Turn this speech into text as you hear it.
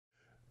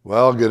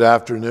Well, good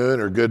afternoon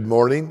or good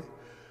morning,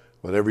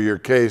 whatever your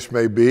case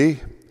may be.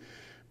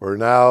 We're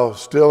now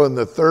still in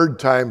the third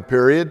time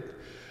period,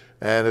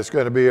 and it's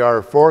going to be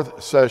our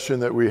fourth session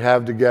that we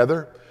have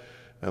together.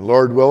 And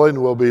Lord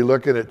willing, we'll be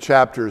looking at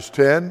chapters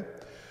 10,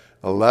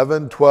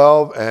 11,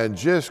 12, and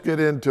just get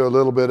into a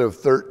little bit of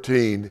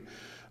 13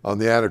 on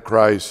the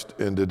Antichrist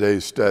in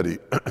today's study.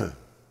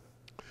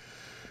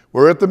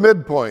 We're at the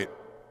midpoint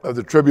of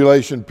the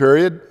tribulation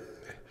period,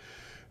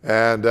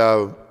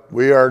 and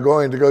we are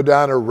going to go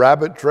down a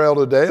rabbit trail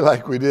today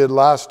like we did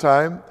last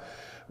time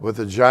with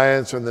the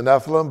giants and the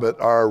Nephilim, but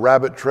our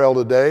rabbit trail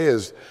today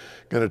is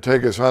going to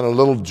take us on a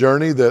little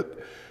journey that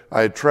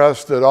I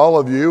trust that all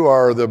of you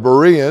are the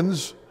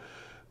Bereans,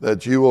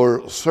 that you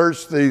will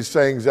search these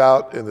things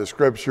out in the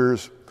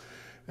scriptures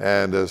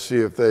and see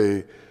if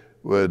they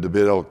would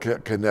be able to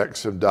connect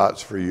some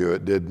dots for you.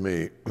 It did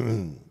me.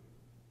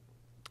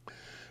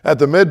 At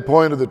the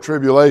midpoint of the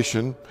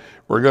tribulation,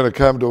 we're going to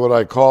come to what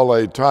I call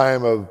a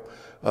time of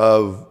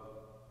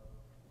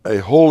a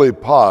holy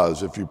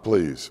pause, if you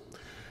please.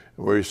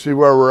 Where you see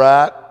where we're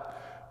at,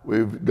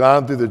 we've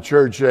gone through the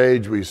church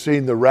age, we've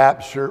seen the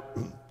rapture,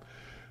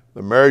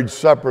 the marriage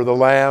supper of the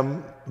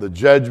Lamb, the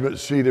judgment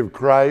seat of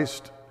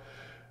Christ.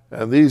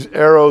 And these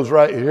arrows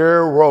right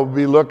here we'll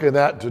be looking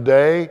at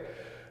today.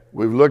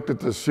 We've looked at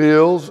the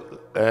seals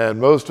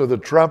and most of the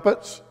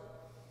trumpets.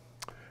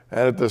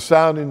 And at the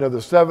sounding of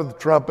the seventh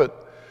trumpet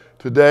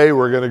today,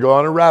 we're going to go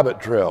on a rabbit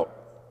trail.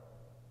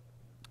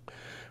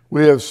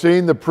 We have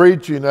seen the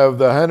preaching of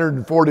the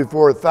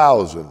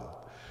 144,000,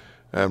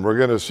 and we're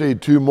going to see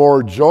two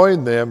more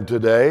join them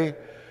today,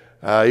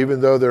 even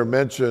though they're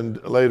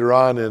mentioned later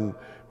on in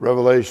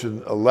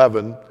Revelation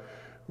 11.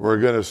 We're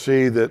going to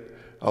see that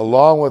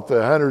along with the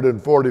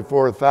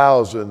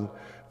 144,000,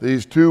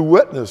 these two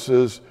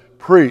witnesses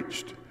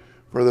preached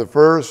for the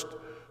first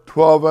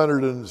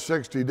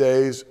 1,260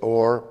 days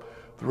or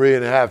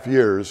 3.5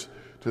 years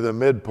to the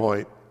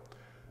midpoint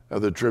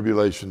of the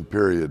tribulation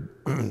period.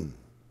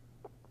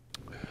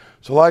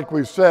 So like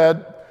we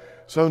said,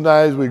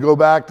 sometimes we go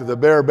back to the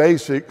bare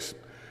basics.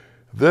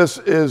 This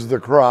is the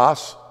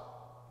cross,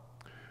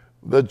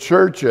 the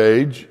church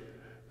age,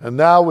 and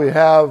now we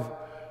have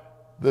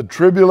the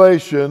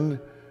tribulation,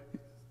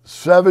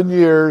 7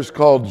 years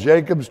called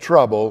Jacob's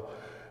trouble,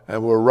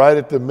 and we're right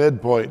at the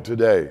midpoint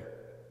today.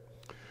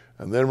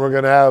 And then we're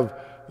going to have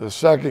the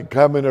second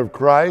coming of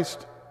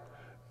Christ,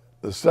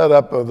 the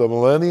setup of the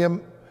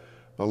millennium,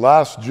 the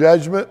last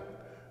judgment,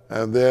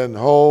 and then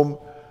home,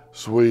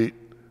 sweet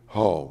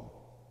home.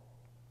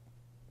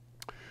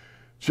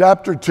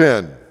 Chapter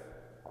 10.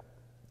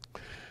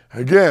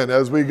 Again,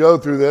 as we go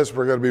through this,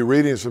 we're going to be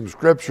reading some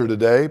scripture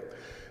today,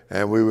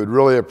 and we would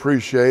really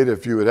appreciate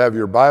if you would have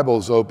your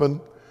Bibles open.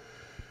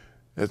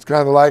 It's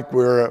kind of like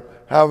we're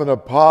having a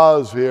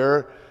pause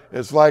here.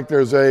 It's like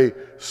there's a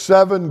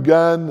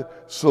 7-gun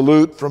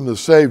salute from the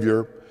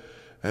Savior,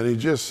 and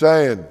he's just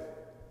saying,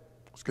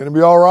 it's going to be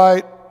all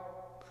right.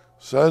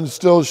 Sun's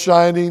still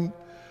shining.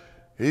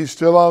 He's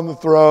still on the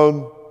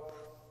throne.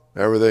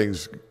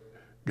 Everything's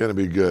going to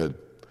be good.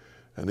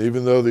 And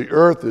even though the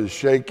earth is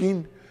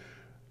shaking,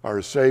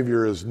 our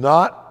Savior is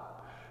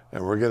not,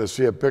 and we're going to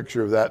see a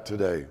picture of that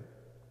today.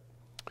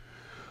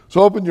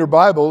 So open your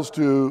Bibles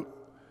to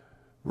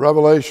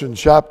Revelation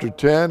chapter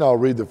 10. I'll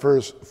read the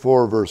first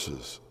 4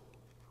 verses.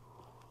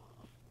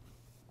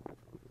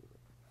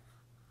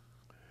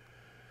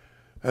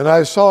 And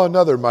I saw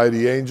another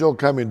mighty angel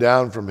coming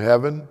down from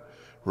heaven,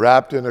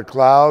 wrapped in a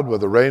cloud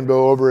with a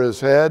rainbow over his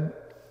head,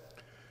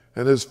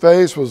 and his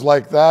face was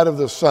like that of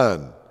the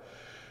sun,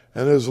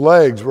 and his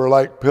legs were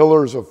like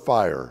pillars of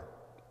fire.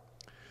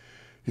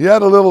 He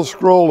had a little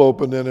scroll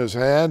open in his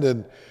hand,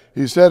 and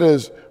he set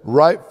his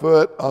right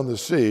foot on the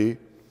sea,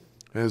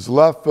 and his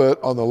left foot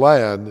on the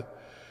land,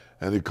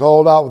 and he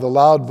called out with a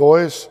loud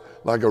voice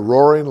like a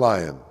roaring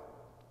lion.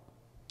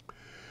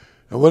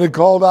 And when he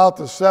called out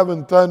the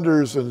 7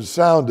 thunders and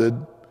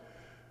sounded,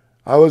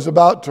 I was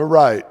about to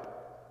write,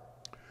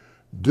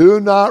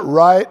 "Do not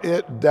write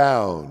it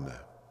down."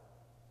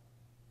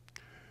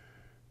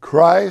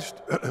 Christ,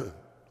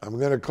 I'm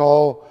going to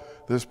call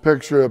this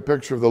picture a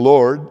picture of the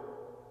Lord.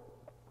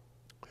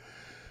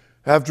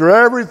 After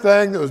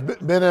everything that was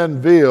been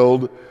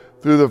unveiled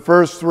through the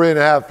first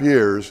 3.5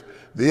 years,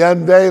 the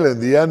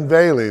unveiling,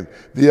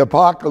 the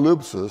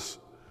apocalypsis,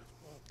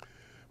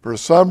 for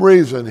some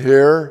reason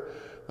here,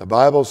 the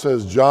Bible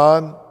says,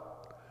 John,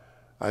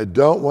 I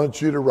don't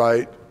want you to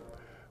write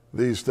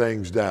these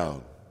things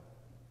down.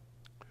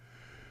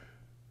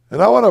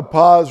 And I want to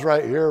pause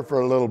right here for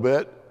a little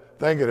bit,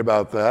 thinking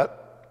about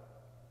that.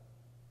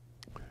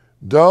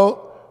 Don't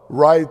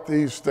write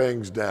these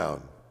things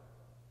down.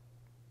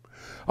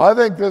 I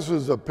think this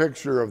is a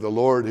picture of the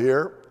Lord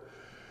here.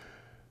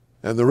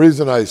 And the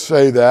reason I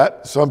say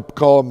that, some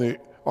call him the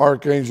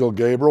Archangel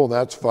Gabriel, and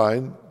that's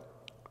fine.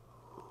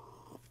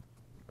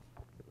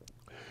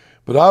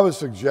 But I would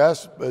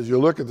suggest, as you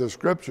look at the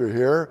scripture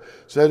here,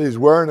 said he's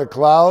wearing a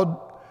cloud,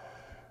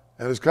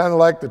 and it's kind of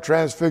like the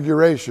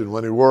transfiguration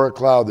when he wore a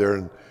cloud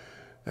there,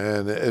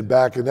 and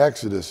back in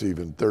Exodus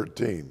even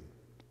 13.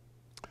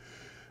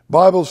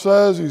 Bible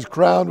says he's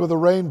crowned with a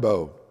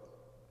rainbow,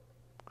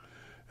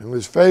 and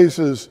his face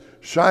is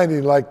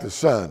shining like the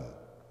sun.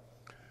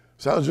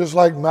 Sounds just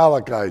like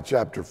Malachi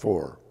chapter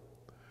 4.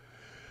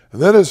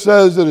 And then it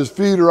says that his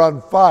feet are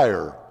on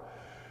fire.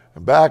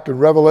 And back in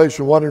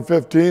Revelation 1 and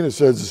 15, it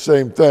says the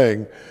same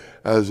thing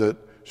as it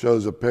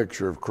shows a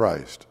picture of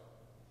Christ.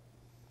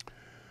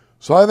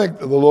 So I think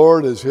the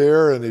Lord is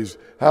here and he's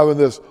having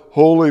this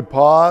holy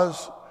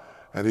pause,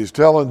 and he's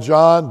telling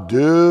John,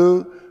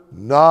 do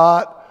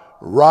not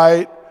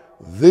write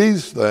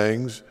these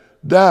things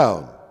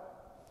down.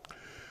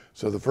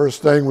 So the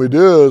first thing we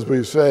do is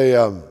we say,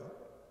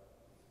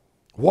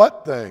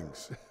 what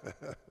things?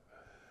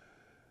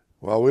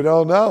 Well, we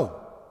don't know.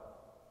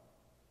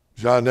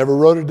 John never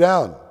wrote it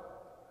down.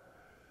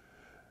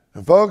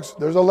 And folks,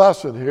 there's a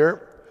lesson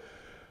here.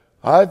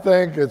 I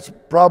think it's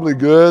probably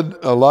good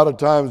a lot of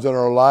times in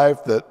our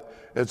life that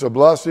it's a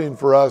blessing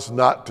for us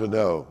not to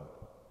know.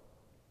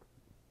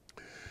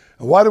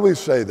 And why do we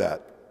say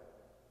that?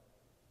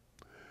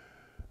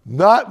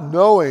 Not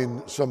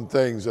knowing some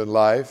things in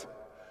life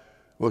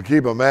will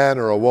keep a man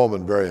or a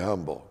woman very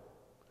humble.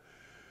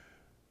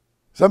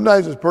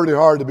 Sometimes it's pretty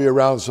hard to be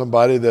around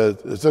somebody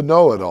that is a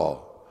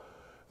know-it-all.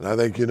 And I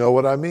think you know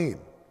what I mean.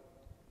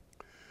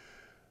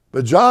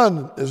 But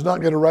John is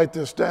not going to write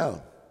this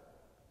down.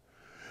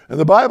 And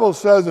the Bible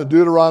says in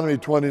Deuteronomy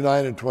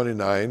 29 and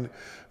 29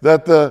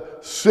 that the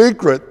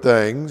secret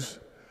things,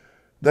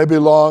 they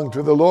belong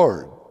to the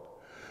Lord.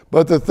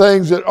 But the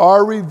things that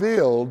are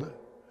revealed,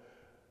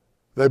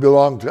 they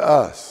belong to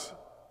us.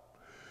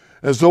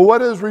 And so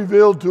what is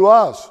revealed to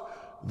us?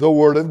 The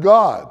Word of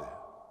God.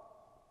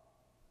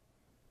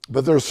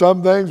 But there's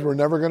some things we're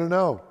never going to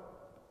know.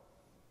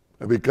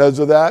 And because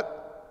of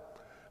that,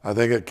 I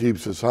think it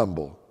keeps us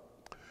humble.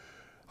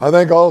 I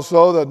think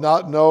also that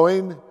not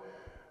knowing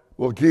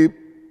will keep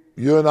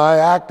you and I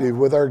active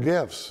with our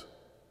gifts.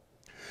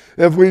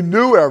 If we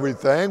knew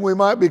everything, we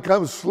might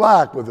become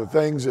slack with the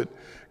things that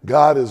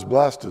God has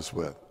blessed us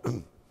with.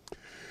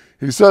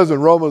 He says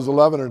in Romans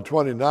 11 and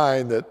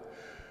 29 that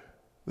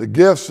the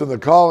gifts and the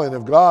calling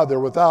of God, they're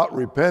without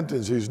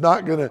repentance. He's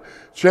not going to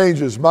change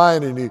his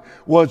mind, and he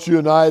wants you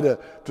and I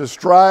to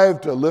strive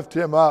to lift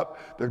him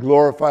up, to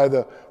glorify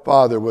the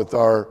Father with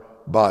our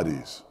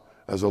bodies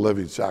as a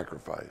living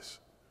sacrifice.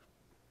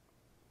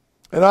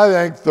 And I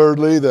think,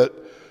 thirdly, that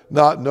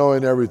not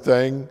knowing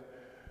everything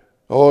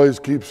always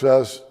keeps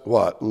us,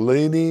 what?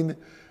 Leaning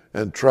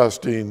and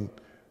trusting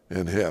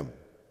in him.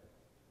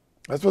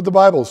 That's what the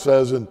Bible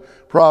says in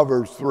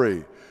Proverbs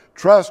 3.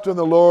 Trust in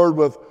the Lord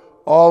with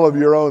all of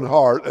your own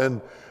heart,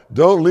 and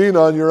don't lean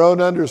on your own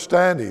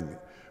understanding.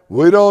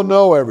 We don't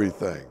know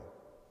everything.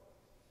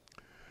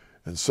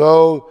 And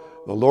so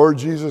the Lord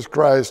Jesus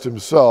Christ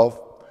himself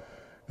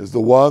is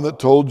the one that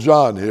told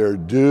John here,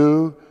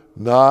 do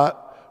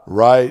not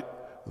write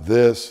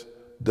this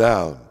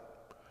down.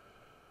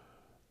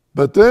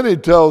 But then he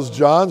tells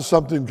John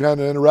something kind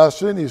of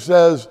interesting. He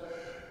says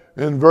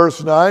in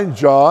verse 9,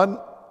 John,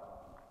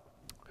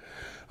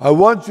 I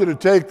want you to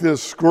take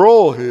this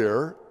scroll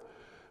here,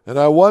 and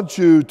I want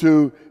you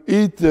to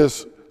eat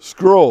this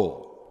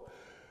scroll.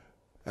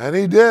 And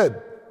he did.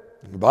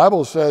 The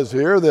Bible says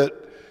here that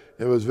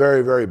it was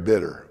very, very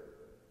bitter.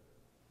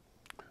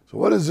 So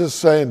what is this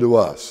saying to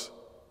us?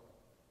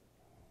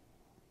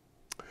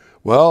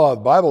 Well,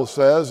 the Bible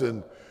says,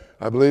 and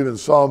I believe in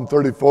Psalm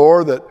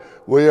 34, that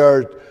we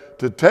are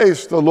to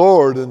taste the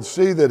Lord and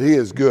see that he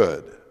is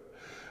good.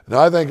 And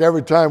I think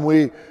every time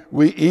we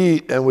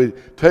eat and we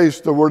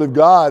taste the Word of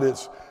God,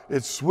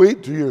 it's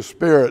sweet to your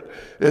spirit.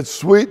 It's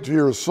sweet to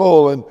your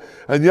soul.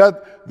 And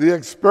yet the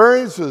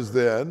experiences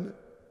then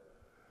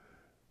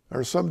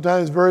are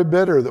sometimes very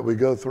bitter that we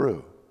go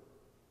through.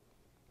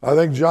 I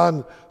think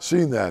John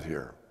seen that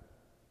here.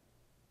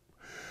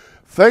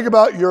 Think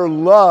about your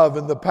love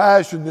and the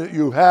passion that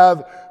you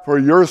have for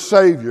your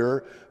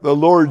Savior, the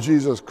Lord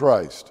Jesus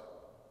Christ.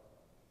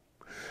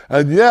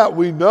 And yet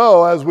we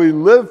know as we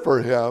live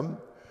for him,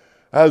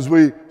 as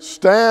we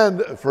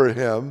stand for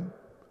him,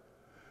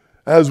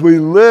 as we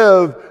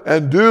live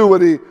and do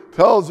what he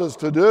tells us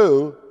to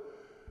do,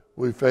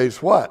 we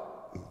face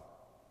what?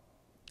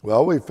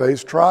 Well, we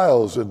face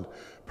trials and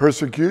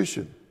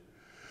persecution.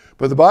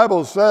 But the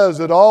Bible says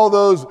that all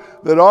those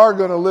that are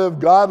going to live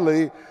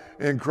godly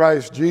in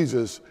Christ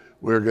Jesus,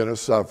 we're going to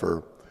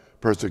suffer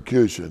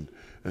persecution.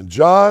 And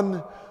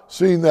John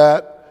seen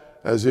that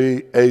as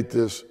he ate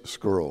this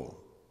scroll.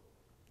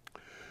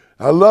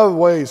 I love the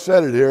way he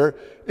said it here.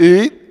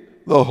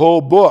 Eat the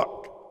whole book.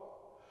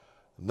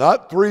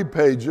 Not 3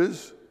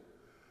 pages,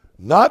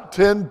 not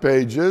 10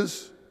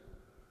 pages,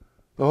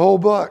 the whole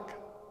book.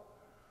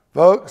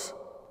 Folks,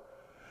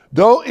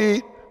 don't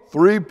eat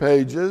 3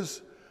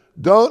 pages.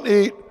 Don't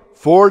eat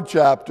 4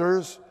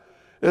 chapters.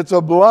 It's a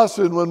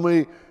blessing when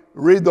we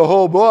read the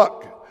whole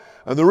book.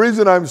 And the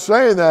reason I'm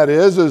saying that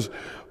is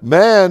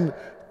man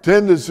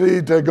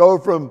tendency to go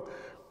from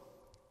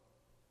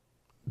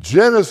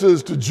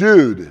Genesis to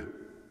Jude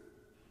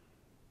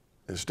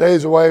and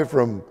stays away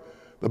from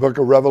the book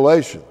of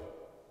Revelation.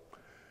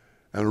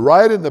 And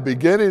right in the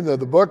beginning of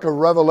the book of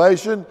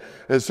Revelation,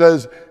 it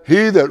says,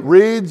 he that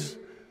reads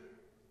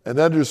and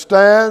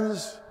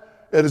understands,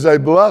 it is a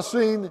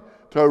blessing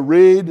to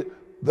read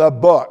the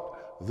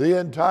book, the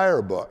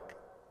entire book.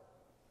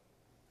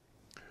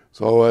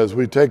 So as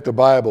we take the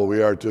Bible,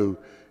 we are to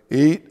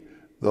eat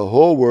the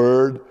whole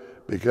word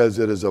because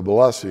it is a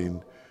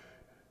blessing,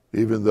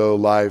 even though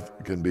life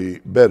can be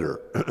bitter.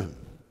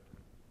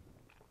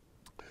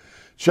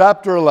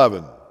 Chapter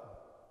 11.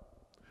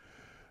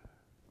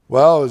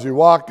 Well, as you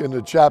walk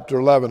into chapter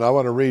 11, I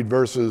want to read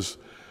verses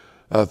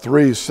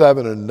 3,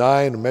 7, and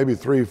 9, maybe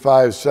 3,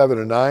 5, 7,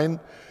 and 9.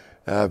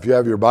 If you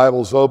have your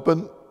Bibles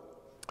open.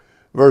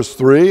 Verse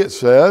 3, it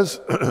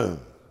says,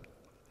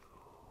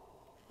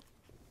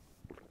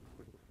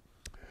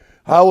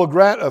 I will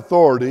grant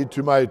authority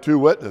to my 2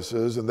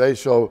 witnesses, and they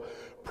shall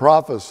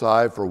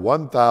prophesy for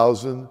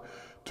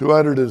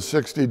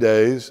 1,260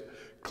 days,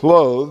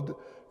 clothed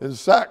in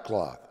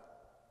sackcloth.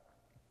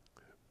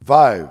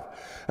 5,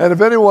 and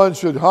if anyone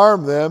should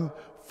harm them,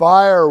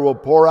 fire will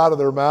pour out of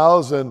their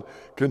mouths and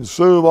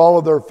consume all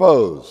of their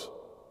foes.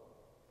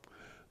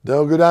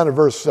 Now go down to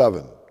verse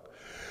 7.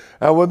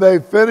 And when they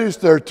finish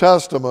their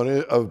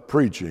testimony of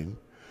preaching,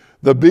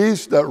 the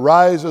beast that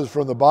rises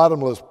from the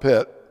bottomless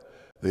pit,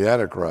 the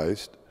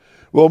Antichrist,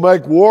 will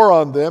make war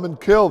on them and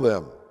kill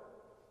them.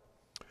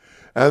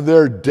 And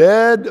their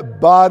dead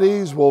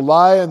bodies will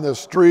lie in the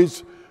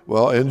streets,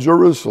 in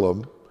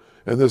Jerusalem,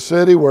 in the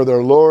city where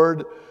their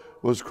Lord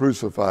was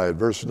crucified.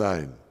 Verse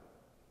 9.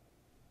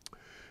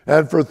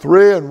 And for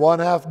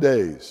 3.5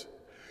 days,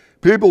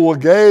 people will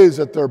gaze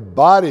at their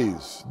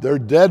bodies, their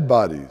dead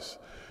bodies.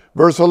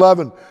 Verse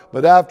 11,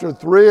 but after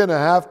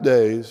 3.5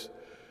 days,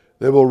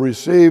 they will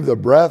receive the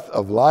breath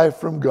of life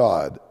from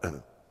God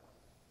and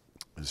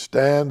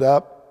stand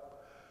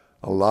up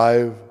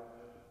alive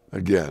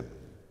again.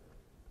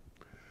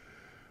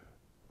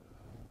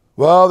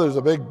 Well, there's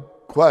a big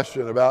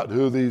question about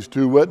who these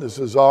 2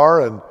 witnesses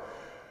are, and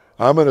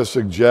I'm going to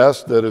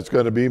suggest that it's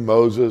going to be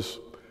Moses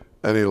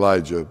and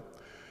Elijah.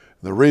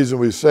 The reason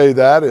we say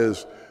that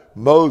is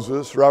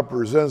Moses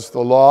represents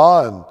the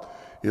law and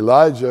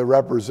Elijah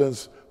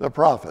represents the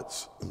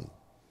prophets.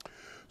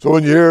 So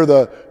when you hear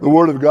the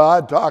Word of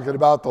God talking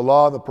about the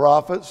law and the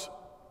prophets,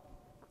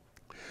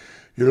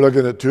 you're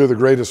looking at 2 of the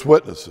greatest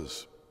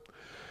witnesses.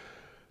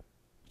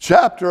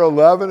 Chapter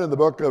 11 in the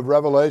book of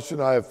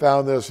Revelation, I have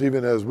found this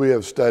even as we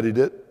have studied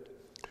it,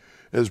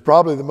 is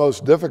probably the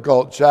most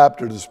difficult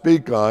chapter to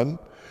speak on.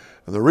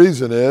 And the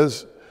reason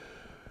is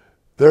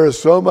there is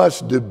so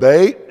much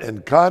debate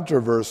and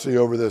controversy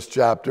over this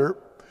chapter.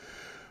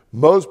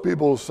 Most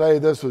people say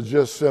this is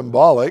just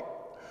symbolic.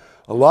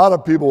 A lot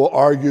of people will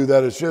argue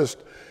that it's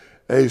just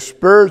a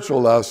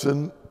spiritual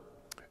lesson.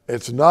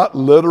 It's not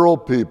literal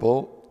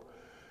people.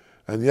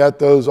 And yet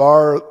those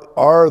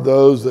are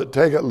those that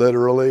take it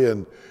literally,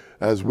 and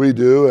as we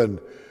do. And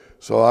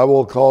so I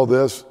will call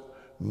this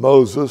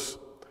Moses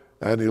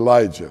and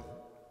Elijah.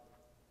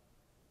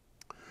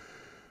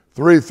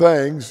 3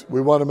 things we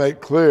want to make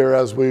clear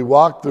as we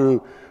walk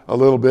through a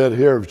little bit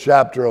here of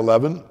chapter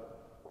 11.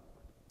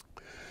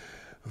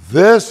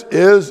 This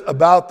is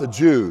about the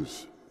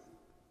Jews.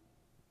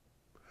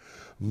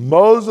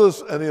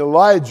 Moses and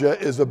Elijah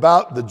is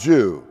about the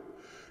Jew.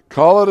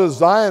 Call it a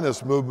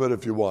Zionist movement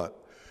if you want.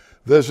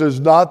 This is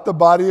not the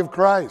body of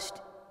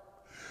Christ.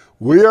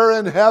 We are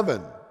in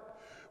heaven.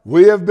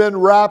 We have been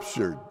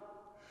raptured.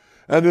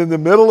 And in the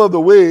middle of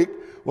the week,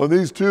 when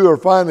these 2 are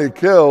finally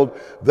killed,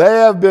 they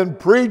have been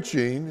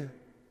preaching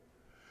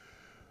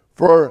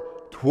for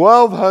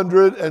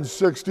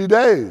 1,260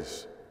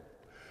 days.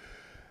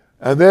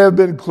 And they have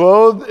been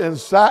clothed in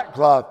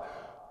sackcloth.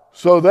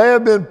 So they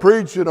have been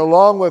preaching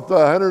along with the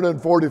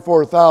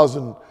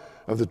 144,000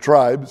 of the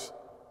tribes.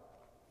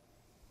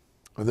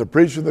 And they're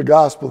preaching the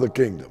gospel of the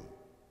kingdom.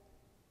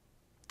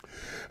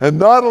 And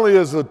not only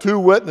is the 2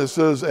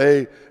 witnesses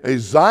a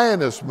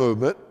Zionist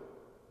movement,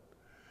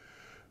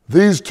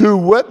 these 2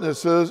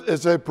 witnesses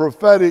is a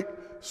prophetic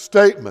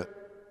statement.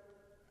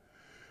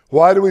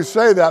 Why do we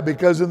say that?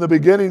 Because in the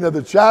beginning of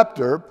the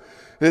chapter,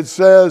 it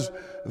says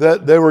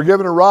that they were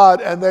given a rod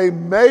and they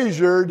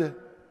measured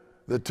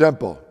the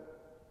temple.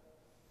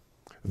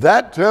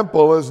 That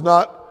temple is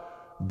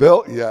not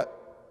built yet.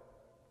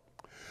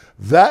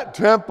 That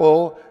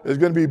temple is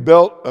going to be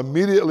built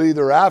immediately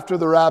either after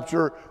the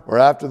rapture or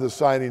after the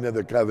signing of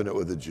the covenant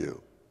with the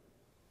Jew.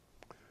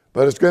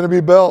 But it's going to be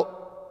built.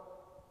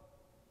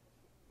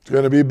 It's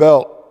going to be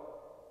built.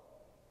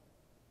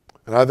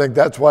 And I think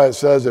that's why it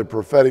says a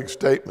prophetic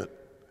statement.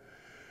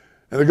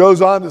 And it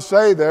goes on to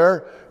say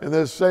there in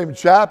this same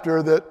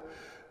chapter that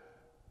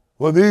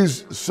when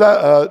these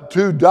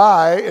 2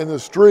 die in the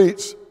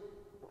streets,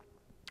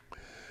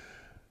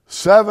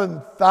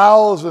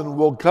 7,000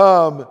 will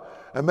come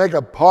and make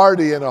a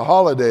party and a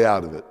holiday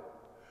out of it.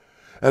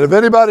 And if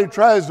anybody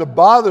tries to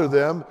bother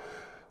them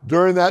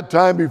during that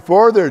time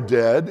before they're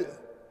dead,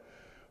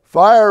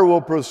 fire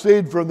will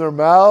proceed from their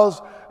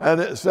mouths, and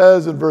it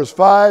says in verse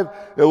 5,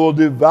 it will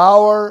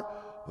devour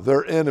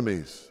their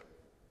enemies.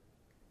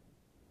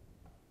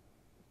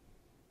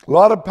 A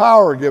lot of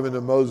power given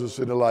to Moses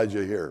and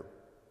Elijah here.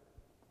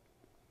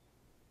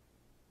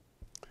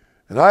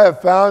 And I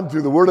have found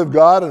through the Word of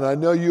God, and I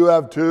know you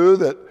have too,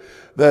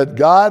 that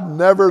God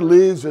never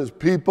leaves His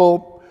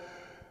people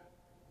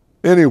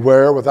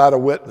anywhere without a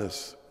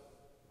witness.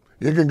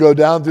 You can go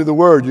down through the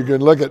Word. You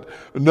can look at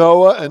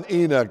Noah and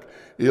Enoch,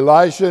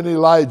 Elisha and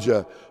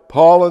Elijah,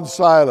 Paul and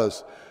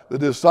Silas. The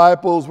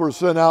disciples were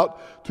sent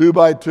out 2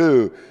 by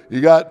 2.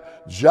 You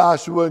got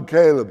Joshua and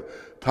Caleb,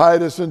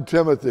 Titus and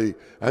Timothy,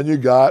 and you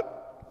got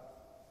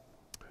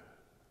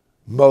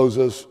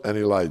Moses and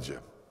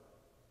Elijah.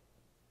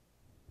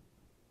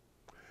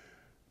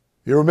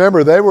 You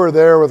remember they were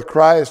there with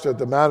Christ at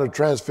the Mount of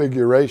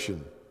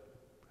Transfiguration.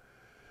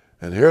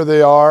 And here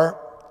they are.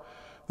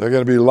 They're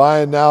going to be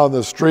lying now in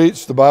the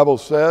streets, the Bible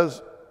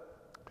says.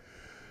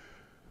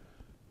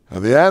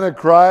 And the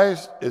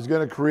Antichrist is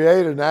going to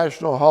create a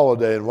national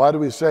holiday. And why do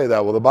we say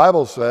that? Well, the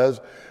Bible says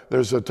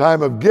there's a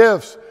time of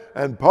gifts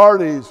and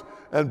parties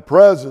and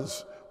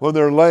presents when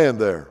they're laying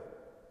there.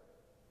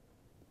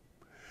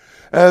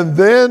 And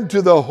then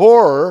to the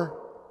horror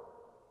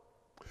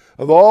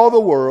of all the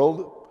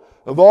world,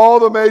 of all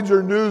the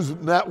major news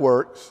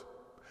networks,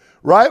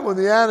 right when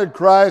the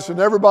Antichrist and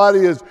everybody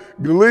is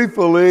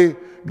gleefully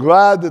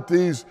glad that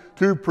these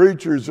 2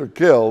 preachers are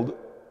killed,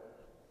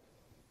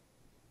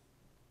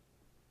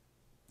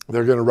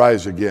 they're going to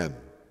rise again.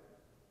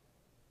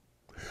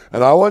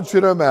 And I want you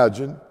to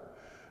imagine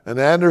an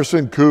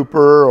Anderson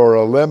Cooper or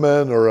a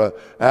Lemon or a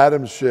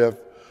Adam Schiff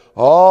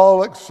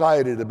all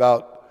excited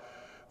about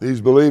these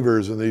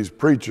believers and these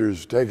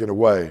preachers taken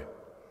away.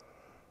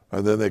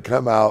 And then they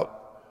come out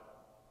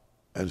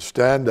and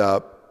stand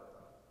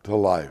up to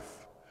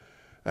life.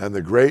 And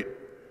the great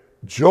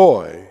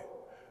joy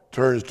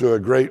turns to a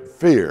great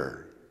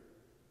fear.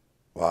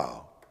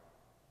 Wow.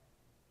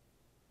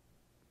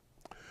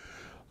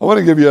 I want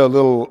to give you a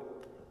little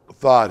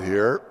thought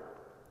here.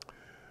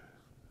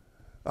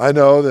 I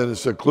know that in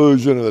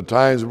seclusion and the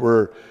times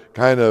we're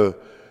kind of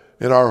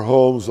in our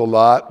homes a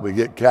lot, we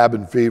get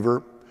cabin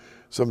fever.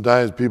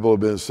 Sometimes people have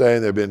been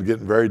saying they've been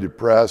getting very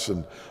depressed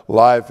and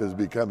life has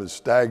become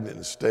stagnant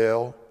and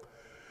stale.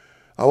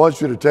 I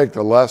want you to take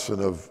the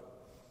lesson of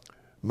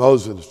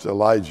Moses to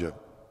Elijah.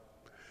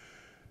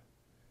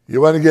 You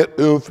want to get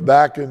oomph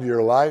back into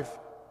your life?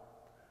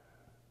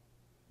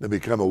 Then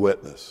become a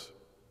witness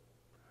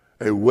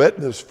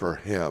for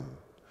Him.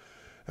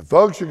 And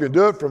folks, you can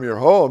do it from your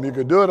home. You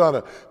can do it on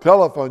a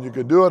telephone. You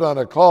can do it on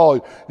a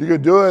call. You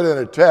can do it in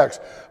a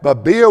text.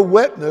 But be a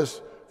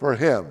witness for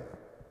Him.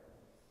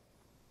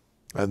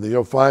 And then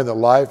you'll find that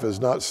life is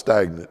not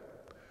stagnant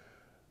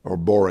or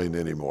boring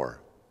anymore.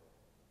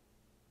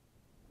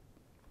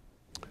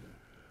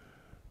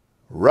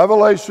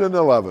 Revelation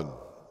 11.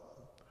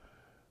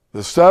 The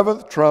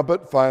 7th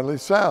trumpet finally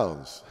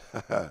sounds.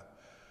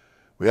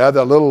 We had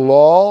that little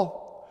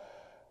lull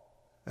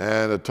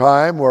and a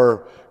time where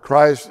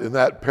Christ, in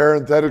that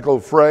parenthetical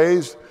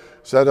phrase,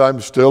 said,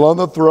 I'm still on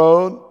the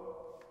throne.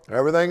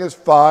 Everything is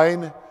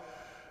fine.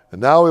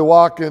 And now we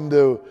walk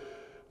into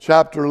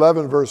chapter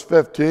 11, verse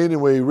 15,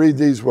 and we read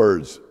these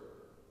words.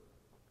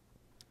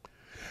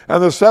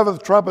 And the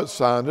 7th trumpet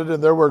sounded,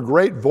 and there were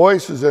great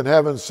voices in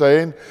heaven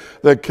saying,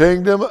 the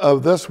kingdom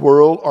of this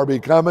world are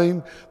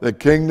becoming the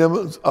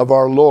kingdoms of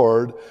our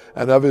Lord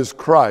and of His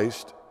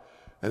Christ,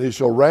 and He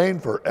shall reign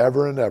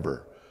forever and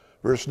ever.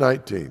 Verse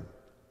 19.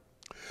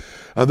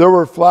 And there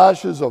were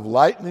flashes of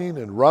lightning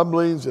and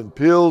rumblings and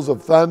peals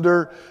of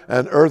thunder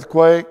and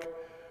earthquake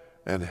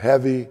and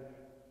heavy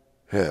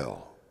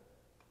hail.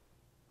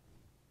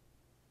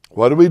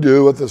 What do we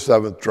do with the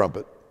 7th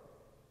trumpet?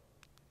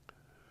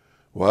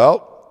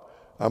 Well,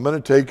 I'm going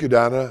to take you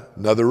down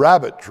another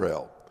rabbit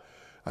trail.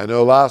 I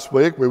know last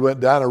week we went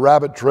down a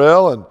rabbit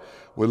trail and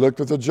we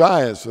looked at the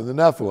giants and the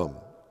Nephilim.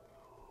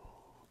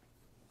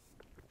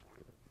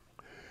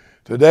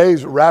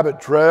 Today's rabbit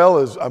trail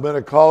is, I'm going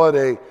to call it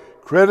a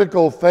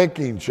critical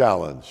thinking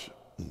challenge.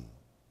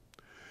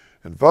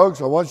 And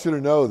folks, I want you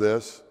to know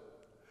this.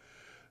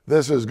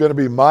 This is going to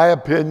be my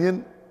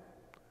opinion.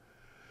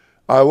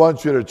 I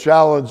want you to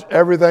challenge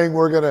everything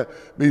we're going to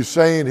be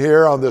saying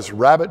here on this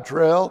rabbit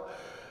trail.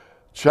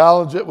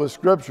 Challenge it with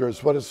Scripture.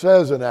 It's what it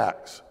says in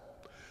Acts.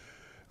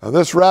 And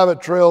this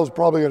rabbit trail is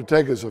probably going to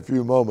take us a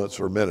few moments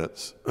or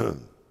minutes. But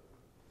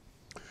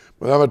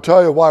I'm going to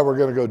tell you why we're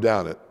going to go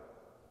down it.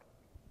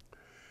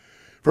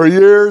 For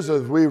years,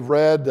 as we've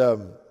read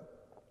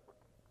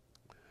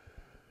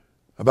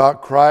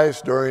about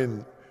Christ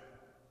during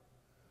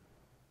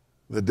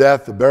the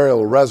death, the burial,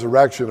 the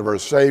resurrection of our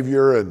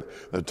Savior and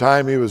the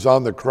time He was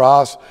on the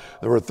cross,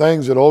 there were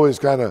things that always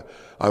kind of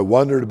I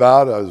wondered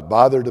about, I was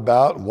bothered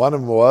about. And one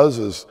of them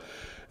was,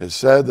 it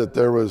said that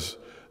there was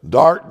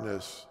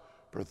darkness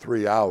for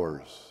 3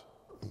 hours.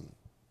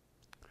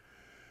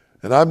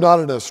 And I'm not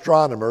an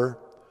astronomer,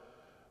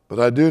 but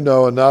I do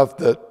know enough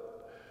that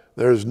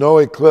there's no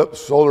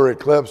eclipse, solar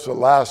eclipse, that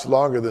lasts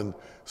longer than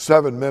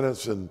 7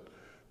 minutes and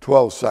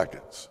 12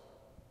 seconds.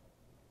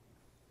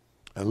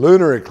 And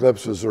lunar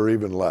eclipses are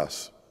even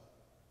less.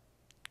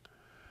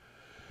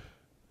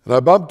 And I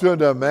bumped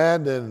into a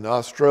man in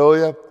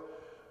Australia.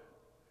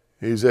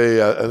 He's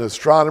an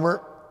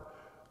astronomer.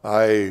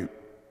 I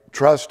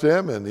trust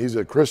him, and he's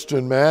a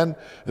Christian man.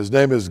 His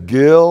name is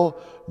Gil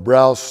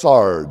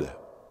Broussard.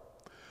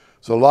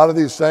 So a lot of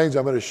these things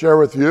I'm going to share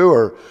with you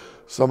are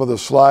some of the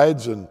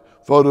slides and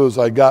photos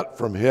I got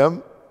from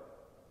him.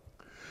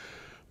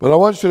 But I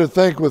want you to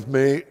think with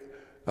me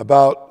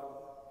about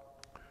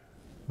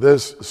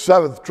this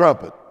seventh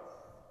trumpet.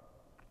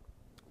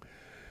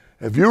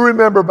 If you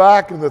remember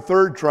back in the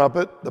third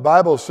trumpet, the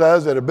Bible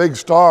says that a big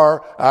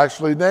star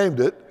actually named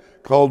it,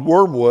 called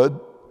wormwood.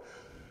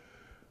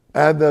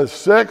 And the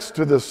sixth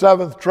to the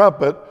seventh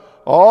trumpet,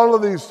 all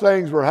of these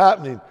things were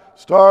happening.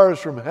 Stars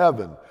from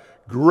heaven,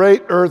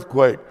 great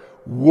earthquake,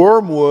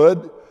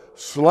 wormwood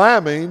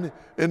slamming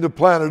into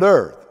planet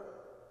Earth.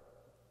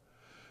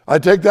 I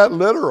take that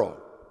literal.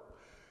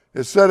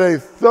 It said a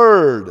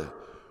third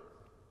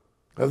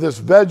of this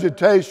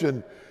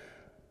vegetation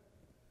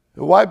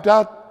wiped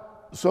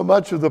out so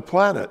much of the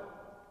planet.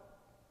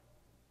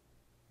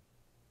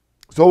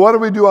 So what do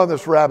we do on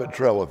this rabbit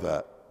trail with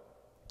that?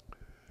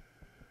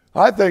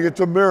 I think it's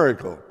a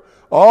miracle.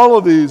 All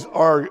of these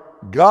are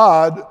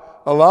God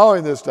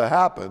allowing this to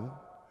happen,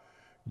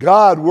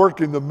 God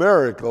working the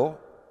miracle.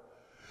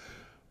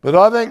 But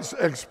I think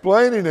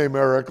explaining a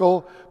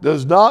miracle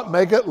does not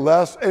make it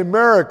less a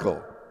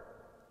miracle.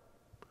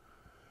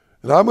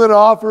 And I'm going to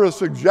offer a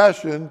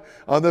suggestion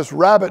on this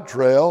rabbit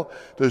trail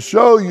to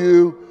show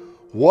you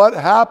what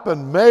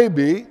happened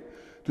maybe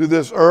to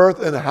this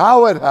earth and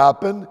how it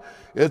happened.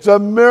 It's a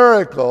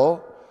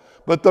miracle,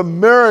 but the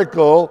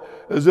miracle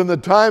is in the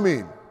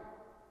timing.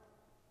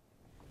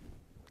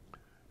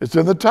 It's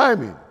in the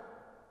timing.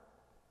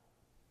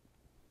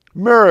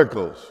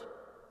 Miracles.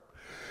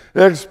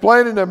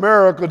 Explaining a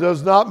miracle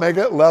does not make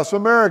it less a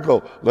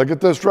miracle. Look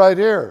at this right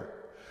here.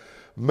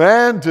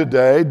 Man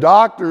today,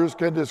 doctors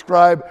can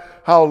describe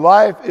how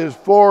life is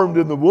formed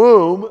in the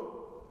womb,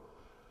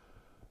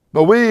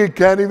 but we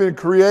can't even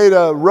create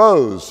a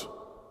rose.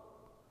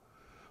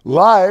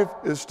 Life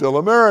is still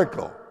a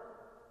miracle.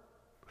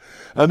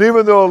 And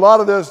even though a lot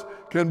of this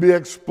can be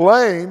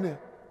explained,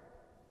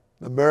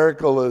 the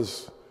miracle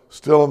is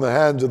still in the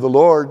hands of the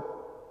Lord,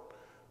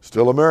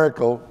 still a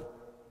miracle.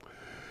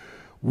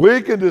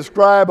 We can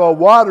describe how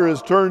water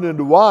is turned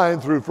into wine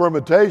through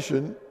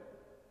fermentation.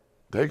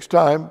 Takes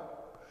time.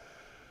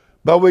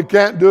 But we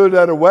can't do it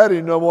at a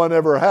wedding no one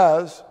ever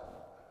has,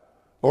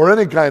 or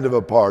any kind of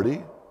a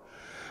party.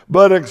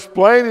 But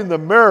explaining the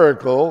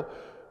miracle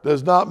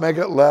does not make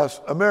it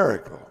less a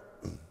miracle.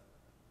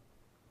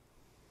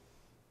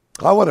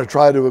 I want to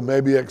try to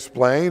maybe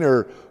explain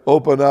or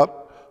open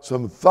up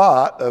some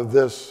thought of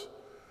this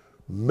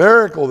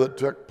miracle that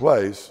took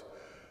place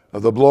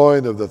of the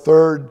blowing of the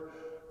third,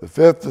 the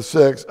fifth, the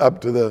sixth,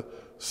 up to the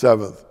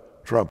seventh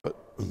trumpet.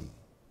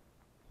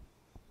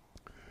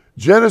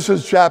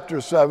 Genesis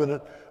chapter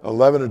 7,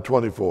 11 and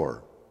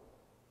 24.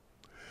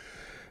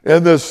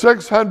 In the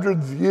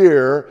 600th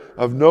year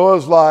of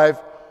Noah's life,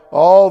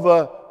 all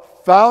the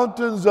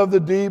fountains of the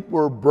deep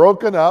were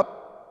broken up,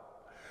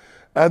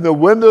 and the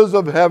windows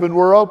of heaven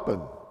were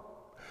open.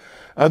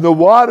 And the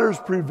waters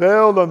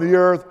prevailed on the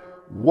earth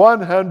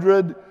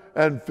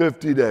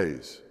 150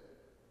 days.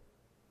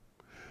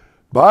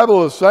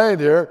 Bible is saying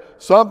here,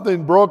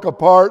 something broke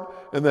apart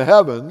in the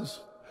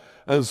heavens,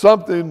 and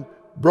something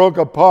broke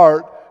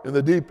apart in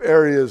the deep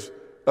areas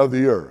of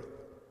the earth.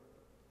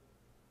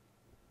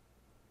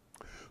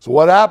 So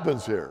what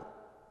happens here?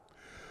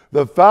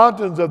 The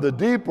fountains of the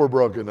deep were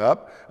broken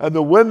up, and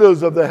the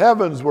windows of the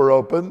heavens were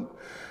opened,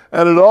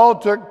 and it all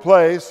took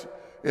place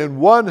in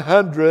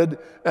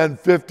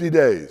 150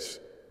 days.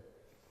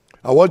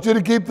 I want you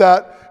to keep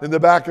that in the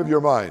back of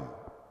your mind.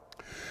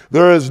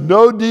 There is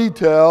no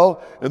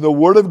detail in the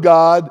Word of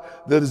God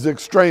that is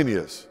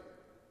extraneous.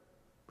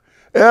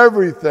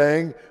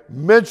 Everything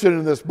mentioned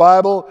in this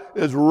Bible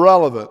is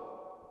relevant,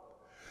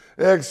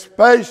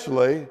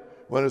 especially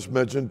when it's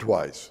mentioned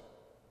twice.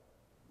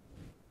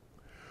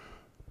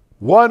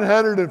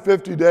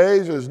 150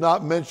 days is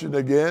not mentioned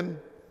again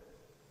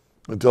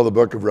until the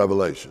book of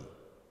Revelation.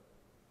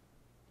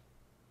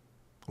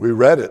 We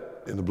read it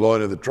in the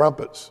blowing of the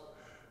trumpets.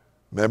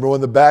 Remember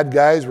when the bad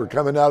guys were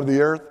coming out of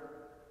the earth?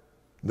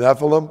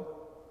 Nephilim?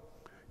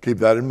 Keep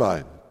that in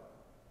mind.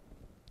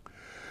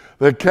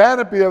 The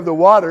canopy of the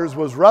waters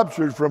was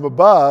ruptured from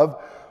above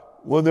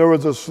when there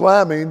was a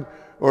slamming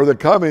or the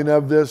coming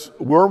of this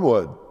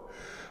wormwood.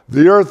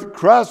 The earth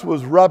crust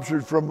was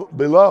ruptured from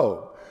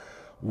below.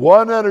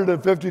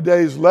 150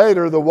 days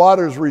later, the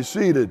waters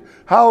receded.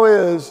 How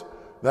is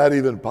that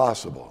even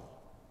possible?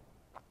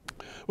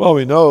 Well,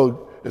 we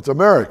know it's a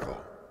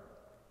miracle.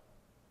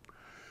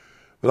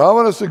 But I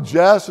want to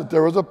suggest that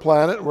there was a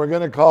planet, we're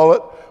going to call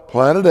it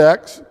Planet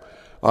X.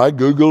 I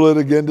Googled it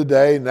again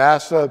today.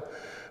 NASA,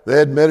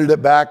 they admitted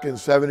it back in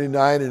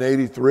 79 and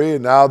 83,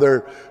 and now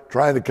they're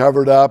trying to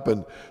cover it up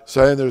and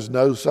saying there's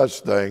no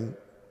such thing.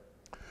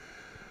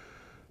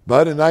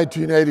 But in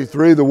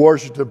 1983, the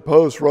Washington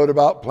Post wrote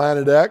about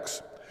Planet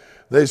X.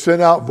 They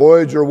sent out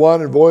Voyager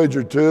 1 and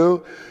Voyager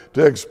 2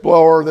 to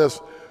explore this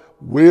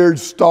weird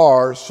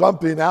star,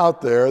 something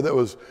out there that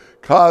was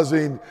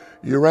causing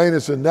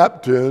Uranus and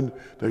Neptune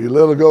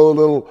to go a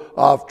little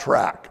off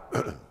track.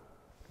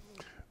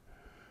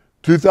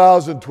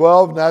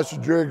 2012,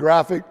 National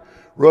Geographic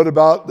wrote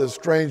about this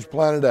strange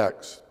planet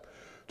X.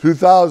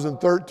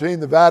 2013,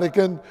 the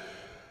Vatican,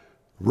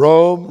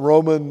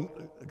 Roman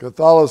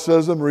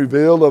Catholicism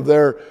revealed of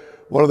their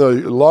one of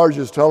the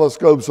largest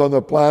telescopes on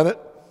the planet.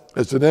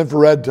 It's an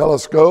infrared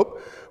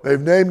telescope. They've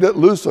named it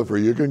Lucifer.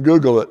 You can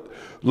Google it.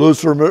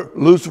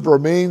 Lucifer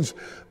means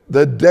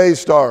the day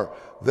star.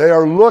 They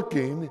are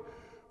looking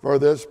for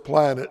this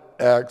planet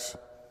X,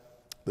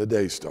 the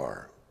day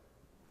star.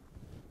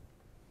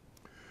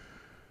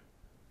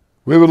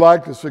 We would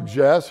like to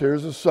suggest,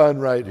 here's the sun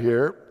right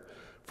here,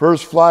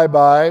 first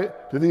flyby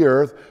to the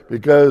earth,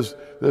 because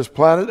this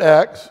planet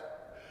X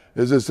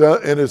is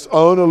in its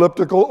own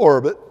elliptical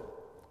orbit.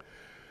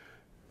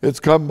 It's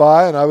come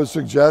by, and I would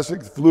suggest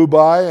it flew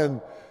by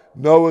in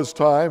Noah's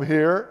time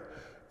here,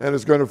 and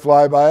it's going to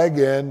fly by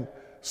again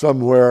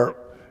somewhere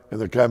in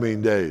the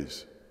coming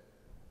days.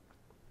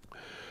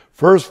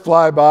 First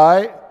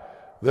flyby,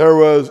 there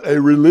was a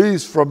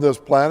release from this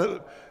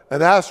planet,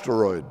 an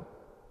asteroid,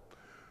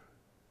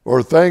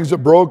 or things that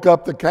broke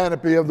up the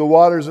canopy of the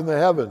waters in the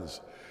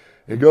heavens.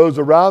 It goes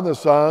around the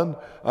sun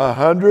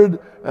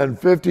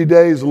 150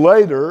 days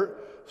later,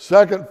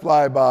 second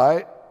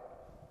flyby,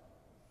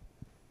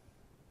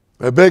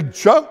 a big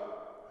chunk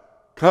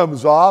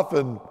comes off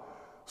and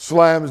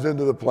slams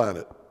into the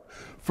planet.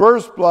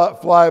 First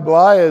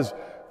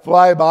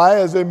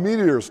flyby is a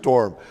meteor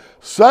storm.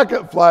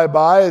 Second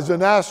flyby is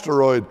an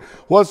asteroid.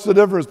 What's the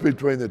difference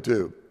between the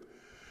two?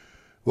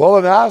 Well,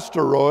 an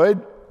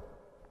asteroid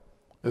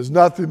is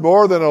nothing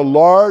more than a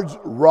large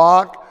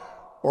rock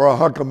or a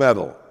hunk of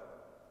metal.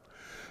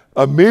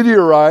 A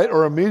meteorite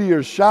or a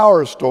meteor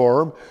shower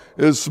storm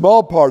is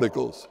small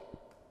particles.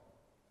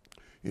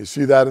 You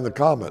see that in the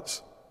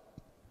comments.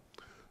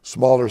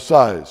 Smaller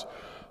size.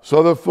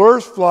 So the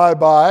first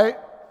flyby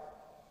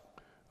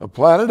of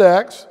planet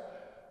X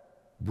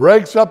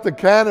breaks up the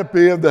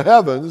canopy of the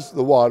heavens,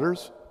 the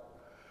waters.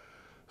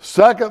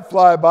 Second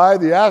flyby,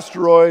 the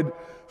asteroid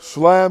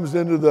slams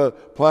into the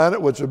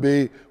planet, which would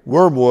be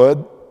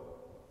Wormwood.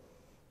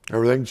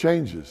 Everything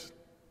changes.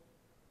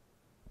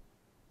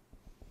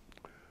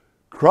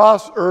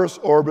 Cross Earth's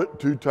orbit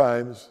 2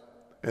 times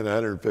in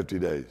 150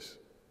 days.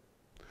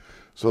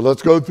 So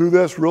let's go through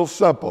this real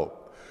simple.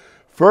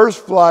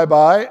 First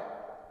flyby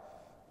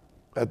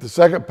at the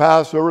second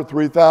Passover,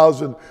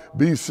 3000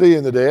 BC,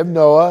 in the day of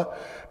Noah,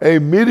 a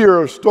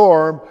meteor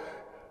storm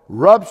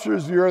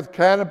ruptures the earth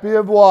canopy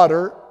of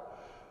water.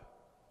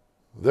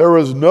 There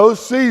was no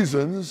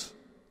seasons.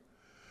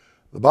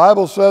 The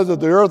Bible says that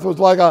the earth was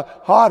like a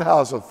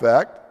hothouse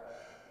effect,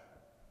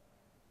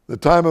 the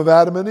time of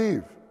Adam and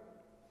Eve.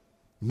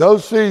 No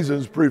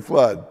seasons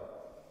pre-flood.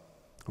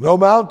 No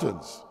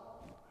mountains.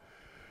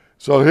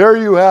 So here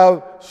you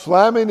have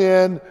slamming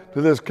in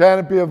to this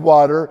canopy of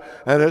water,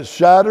 and it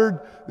shattered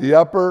the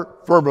upper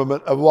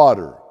firmament of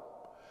water.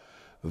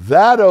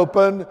 That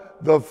opened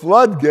the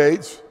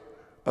floodgates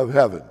of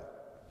heaven.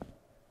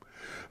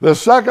 The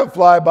second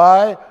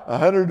flyby,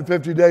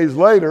 150 days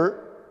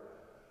later,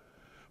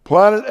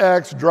 planet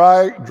X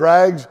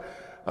drags,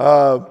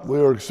 we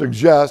would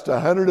suggest, a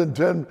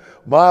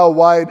 110-mile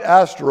wide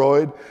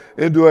asteroid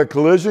into a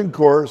collision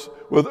course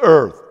with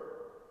Earth.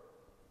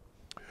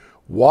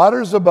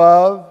 Waters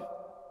above,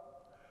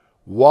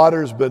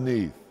 waters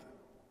beneath.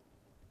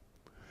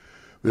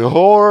 The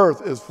whole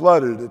earth is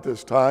flooded at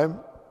this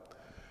time,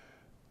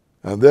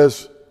 and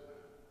this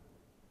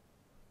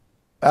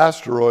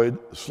asteroid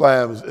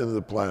slams into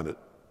the planet.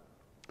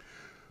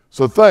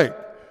 So think,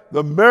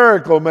 the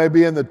miracle may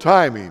be in the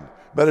timing,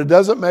 but it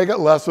doesn't make it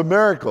less a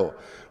miracle.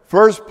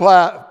 First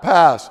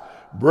pass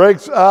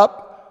breaks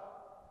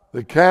up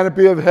the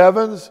canopy of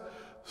heavens.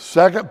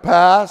 Second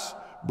pass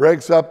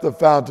breaks up the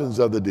fountains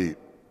of the deep.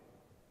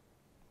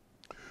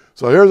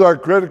 So here's our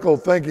critical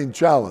thinking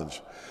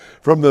challenge.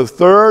 From the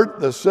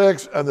third, the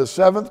sixth, and the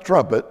seventh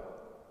trumpet,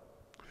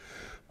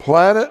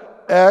 planet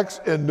X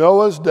in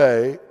Noah's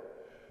day,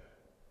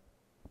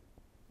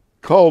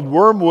 called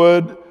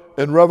Wormwood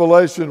in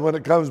Revelation when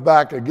it comes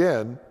back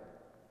again,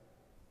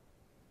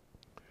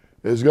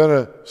 is going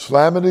to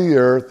slam into the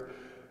earth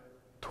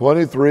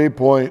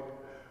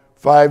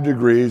 23.5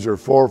 degrees or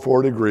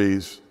 4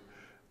 degrees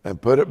and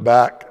put it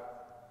back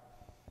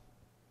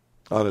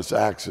on its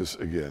axis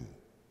again.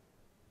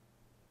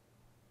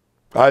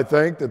 I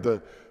think that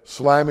the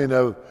slamming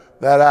of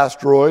that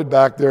asteroid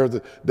back there at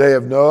the day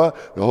of Noah,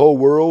 the whole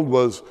world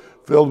was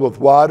filled with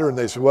water, and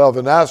they said, well, if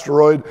an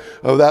asteroid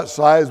of that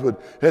size would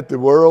hit the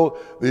world,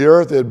 the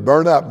earth, it'd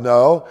burn up.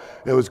 No,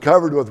 it was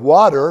covered with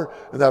water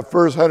in that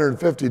first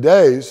 150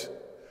 days,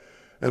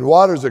 and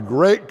water is a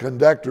great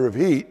conductor of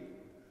heat.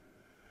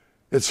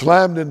 It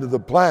slammed into the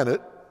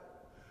planet,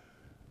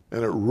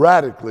 and it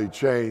radically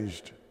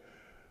changed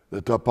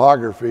the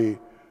topography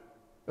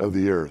of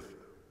the earth.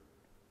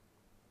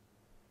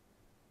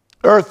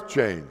 Earth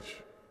change.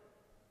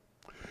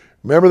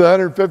 Remember the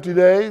 150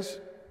 days?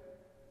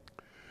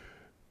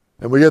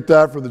 And we get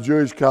that from the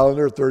Jewish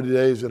calendar, 30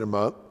 days in a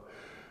month.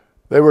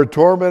 They were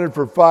tormented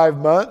for 5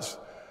 months.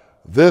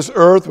 This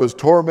earth was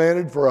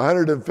tormented for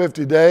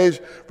 150 days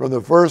from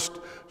the first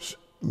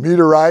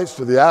meteorites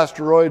to the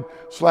asteroid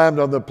slammed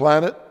on the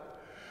planet.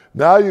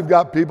 Now you've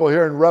got people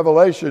here in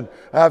Revelation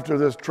after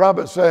this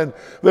trumpet saying,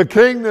 the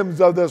kingdoms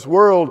of this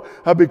world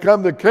have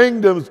become the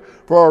kingdoms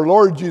for our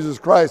Lord Jesus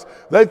Christ.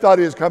 They thought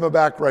he was coming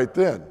back right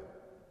then.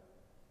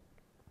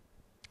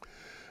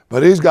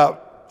 But he's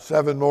got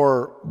 7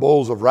 more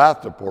bowls of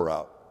wrath to pour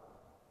out.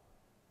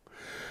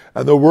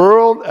 And the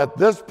world at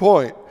this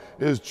point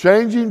is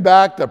changing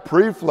back to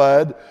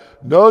pre-flood,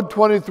 no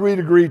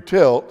 23-degree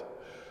tilt,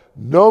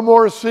 no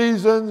more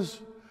seasons,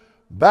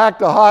 back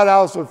to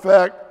hothouse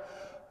effect,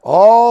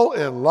 all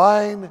in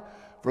line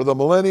for the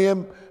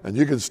millennium. And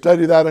you can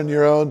study that on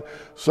your own.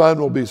 Sun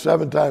will be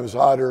 7 times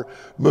hotter,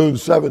 moon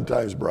 7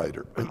 times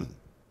brighter.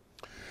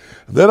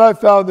 Then I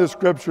found this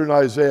scripture in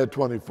Isaiah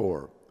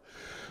 24.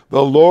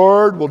 The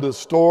Lord will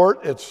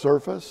distort its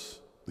surface,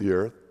 the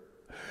earth,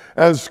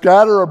 and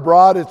scatter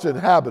abroad its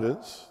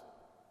inhabitants.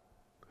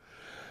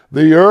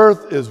 The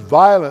earth is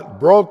violent,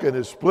 broken,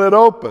 is split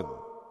open,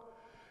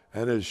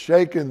 and is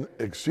shaken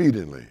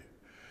exceedingly,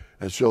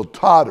 and shall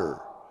totter,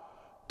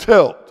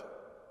 tilt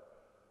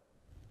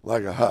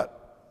like a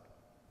hut.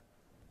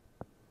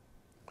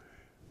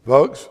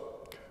 Folks,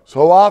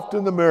 so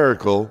often the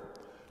miracle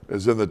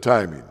is in the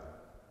timing.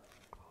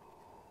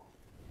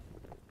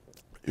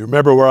 You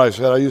remember where I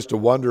said I used to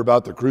wonder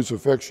about the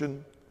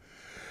crucifixion?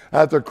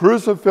 At the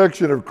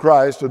crucifixion of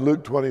Christ in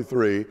Luke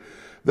 23,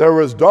 there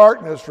was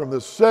darkness from the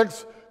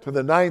 6th to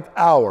the 9th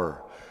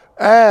hour,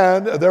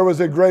 and there was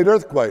a great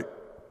earthquake.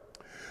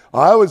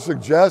 I would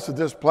suggest that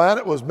this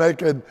planet was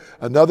making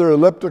another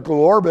elliptical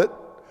orbit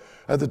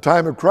at the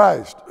time of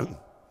Christ.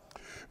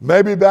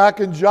 Maybe back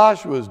in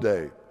Joshua's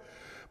day.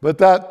 But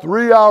that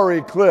 3-hour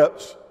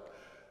eclipse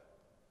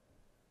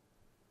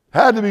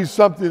had to be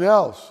something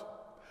else.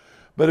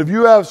 But if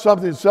you have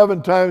something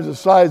 7 times the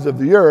size of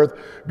the earth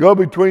go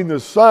between the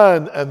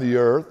sun and the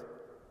earth,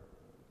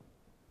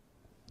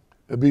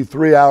 it'd be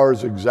 3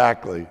 hours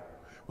exactly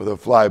with a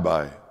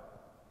flyby.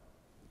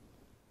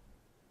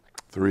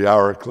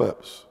 3-hour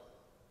eclipse.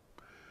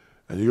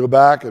 And you go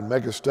back and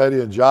make a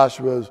study in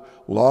Joshua's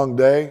long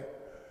day,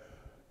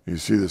 you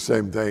see the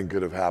same thing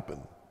could have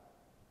happened.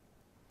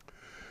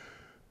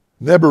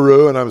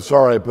 Nibiru, and I'm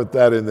sorry I put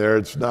that in there,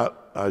 it's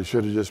not, I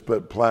should have just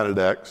put Planet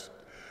X.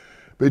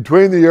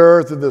 Between the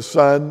earth and the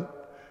sun,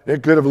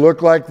 it could have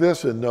looked like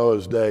this in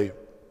Noah's day.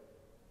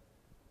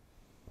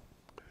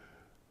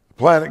 The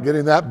planet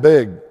getting that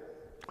big.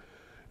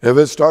 If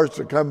it starts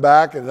to come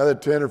back in another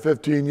 10 or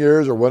 15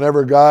 years or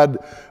whenever God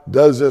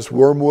does this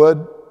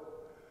wormwood,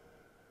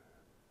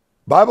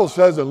 Bible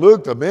says in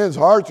Luke that men's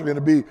hearts are going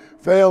to be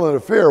failing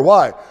of fear.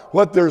 Why?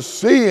 What they're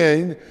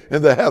seeing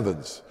in the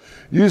heavens.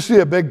 You see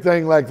a big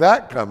thing like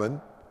that coming,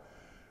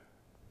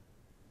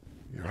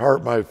 your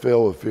heart might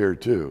fail with fear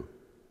too.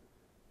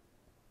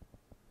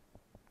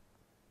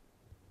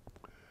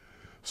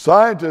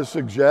 Scientists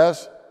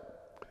suggest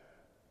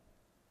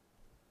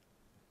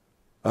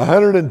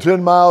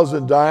 110 miles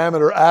in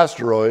diameter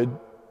asteroid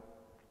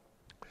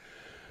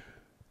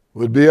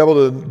would be able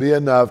to be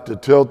enough to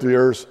tilt the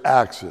Earth's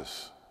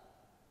axis.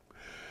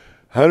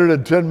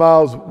 110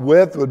 miles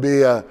width would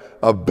be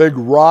a big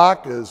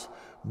rock as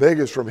big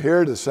as from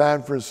here to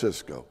San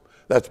Francisco.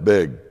 That's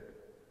big.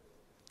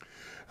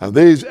 And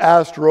these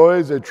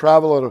asteroids, they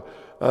travel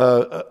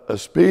at a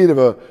speed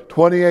of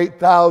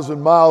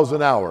 28,000 miles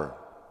an hour.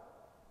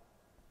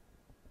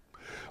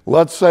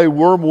 Let's say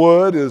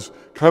wormwood is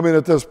coming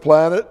at this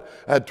planet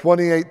at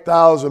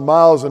 28,000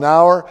 miles an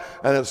hour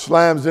and it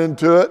slams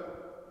into it.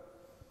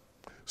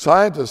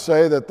 Scientists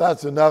say that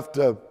that's enough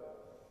to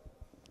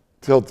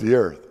tilt the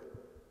earth.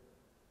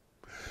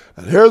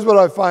 And here's what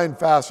I find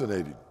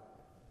fascinating.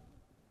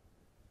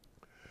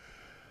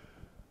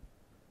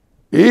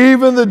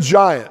 Even the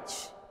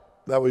giants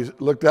that we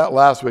looked at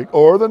last week,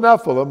 or the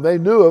Nephilim, they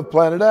knew of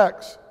Planet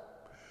X.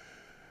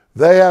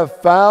 They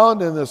have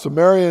found in the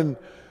Sumerian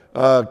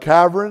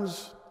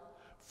caverns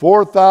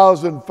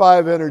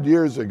 4,500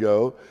 years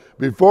ago,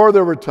 before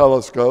there were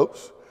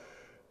telescopes,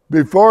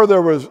 before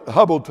there was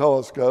Hubble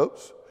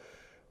telescopes,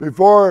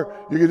 before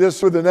you could just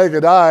see with the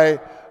naked eye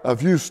a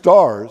few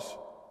stars.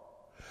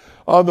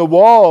 On the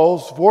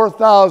walls,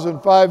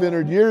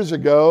 4,500 years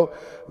ago,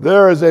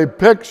 there is a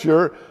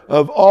picture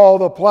of all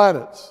the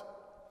planets.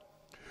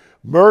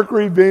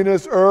 Mercury,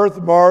 Venus,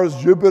 Earth, Mars,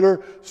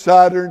 Jupiter,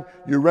 Saturn,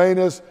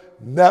 Uranus,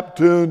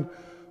 Neptune,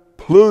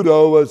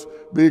 Pluto was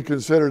being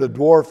considered a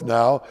dwarf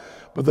now.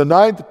 But the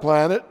 9th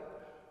planet,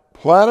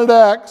 Planet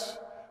X,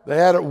 they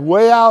had it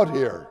way out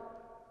here.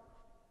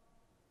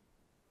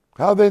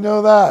 How'd they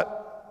know that?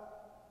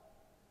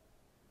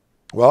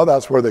 Well,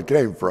 that's where they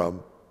came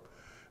from.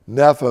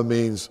 Nepha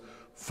means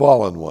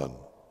fallen one.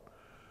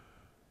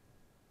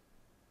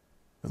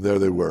 And there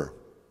they were.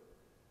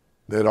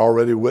 They had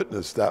already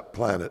witnessed that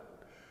planet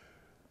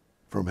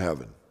from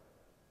heaven.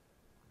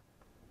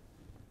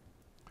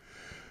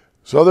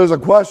 So there's a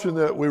question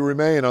that we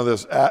remain on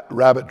this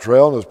rabbit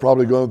trail, and it's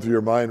probably going through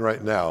your mind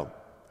right now.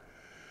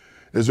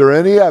 Is there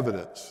any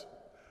evidence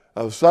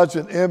of such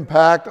an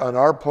impact on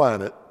our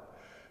planet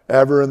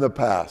ever in the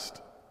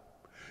past?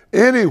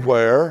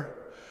 Anywhere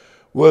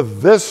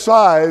with this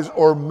size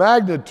or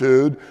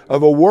magnitude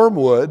of a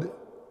wormwood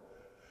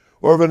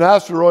or of an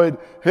asteroid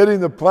hitting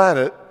the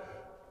planet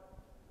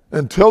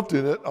and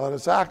tilting it on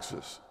its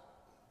axis?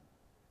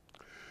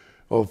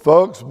 Well,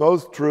 folks,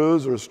 most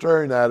truths are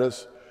staring at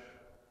us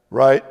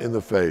right in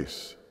the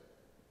face.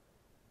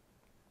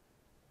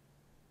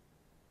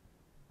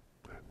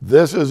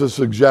 This is a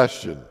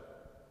suggestion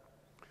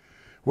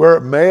where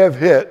it may have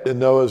hit in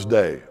Noah's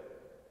day.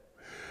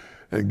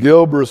 And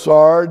Gil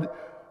Broussard,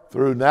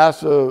 through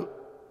NASA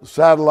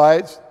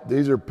satellites,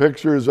 these are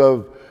pictures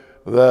of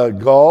the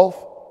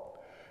Gulf.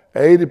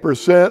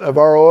 80% of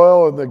our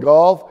oil in the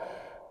Gulf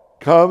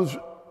comes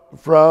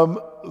from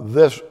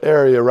this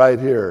area right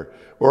here.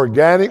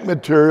 Organic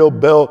material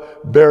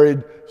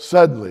buried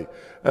suddenly.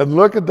 And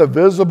look at the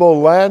visible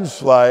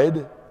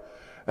landslide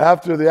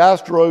after the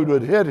asteroid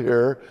would hit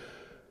here,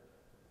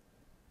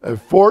 a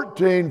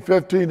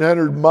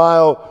 1,500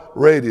 mile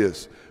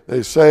radius.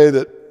 They say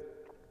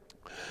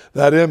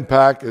that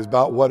impact is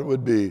about what it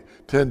would be,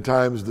 10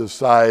 times the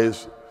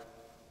size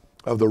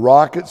of the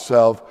rock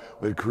itself,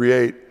 would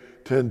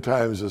create 10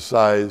 times the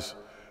size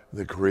of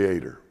the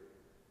Creator.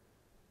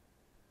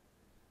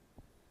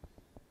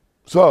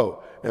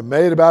 So, it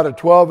made about a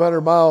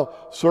 1,200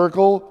 mile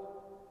circle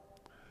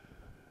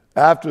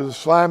after the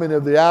slamming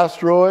of the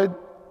asteroid.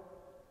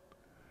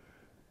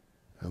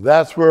 And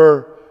that's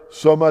where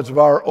so much of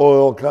our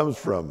oil comes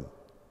from.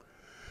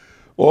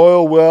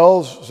 Oil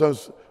wells,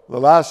 since the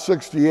last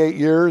 68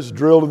 years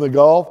drilled in the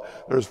Gulf,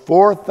 there's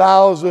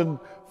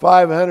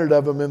 4,500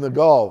 of them in the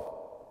Gulf.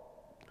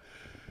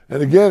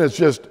 And again, it's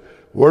just,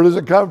 where does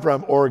it come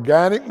from?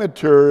 Organic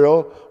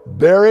material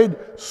buried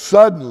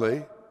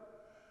suddenly.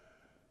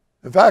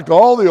 In fact,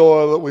 all the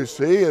oil that we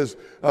see is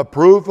a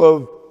proof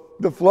of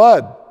the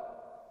flood.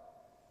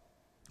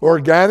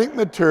 Organic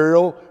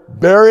material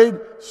buried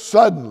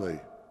suddenly.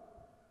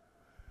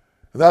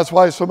 And that's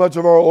why so much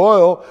of our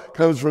oil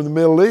comes from the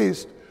Middle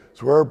East.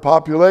 It's where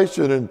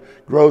population and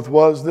growth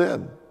was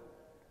then.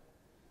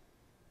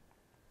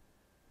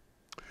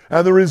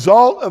 And the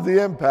result of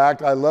the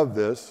impact, I love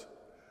this,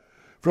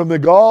 from the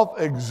Gulf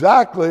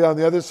exactly on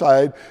the other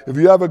side, if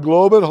you have a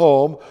globe at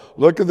home,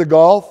 look at the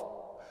Gulf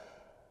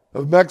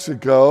of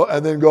Mexico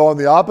and then go on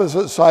the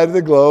opposite side of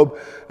the globe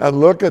and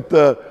look at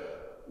the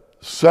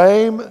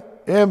same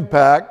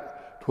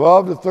impact,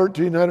 12 to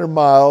 1,300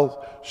 miles,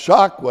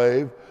 shock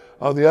wave,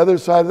 on the other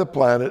side of the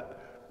planet,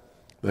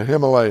 the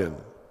Himalayan.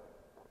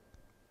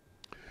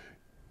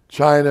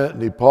 China,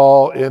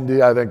 Nepal,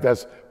 India, I think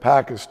that's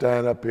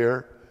Pakistan up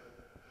here.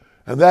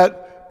 And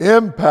that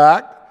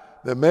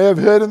impact that may have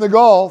hit in the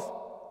Gulf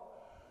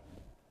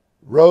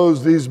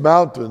rose these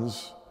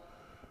mountains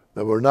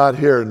that were not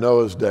here in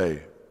Noah's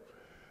day.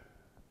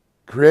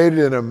 Created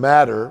in a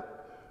matter,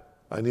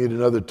 I need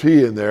another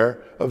T in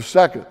there, of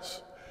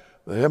seconds.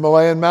 The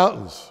Himalayan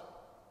mountains.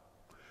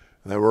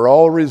 And they were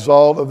all a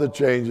result of the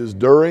changes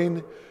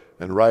during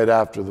and right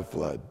after the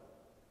flood.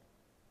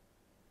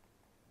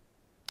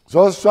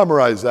 So let's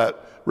summarize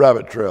that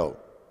rabbit trail.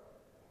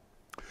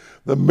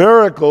 The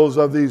miracles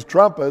of these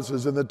trumpets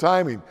is in the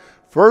timing.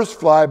 First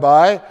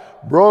flyby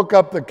broke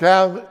up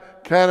the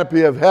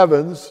canopy of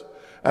heavens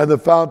and the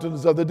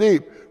fountains of the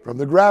deep from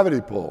the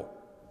gravity pull.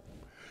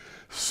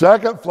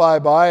 Second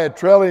flyby, a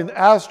trailing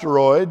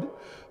asteroid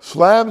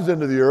slams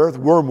into the earth,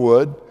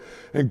 wormwood,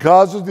 and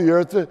causes the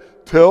earth to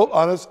tilt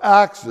on its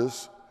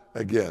axis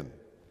again.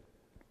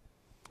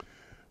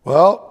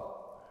 Well,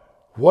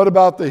 what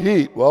about the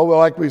heat? Well,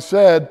 like we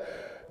said,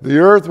 the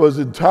earth was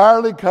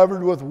entirely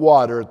covered with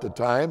water at the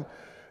time,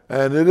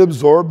 and it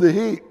absorbed the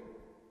heat.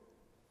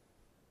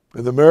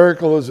 And the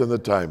miracle is in the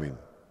timing.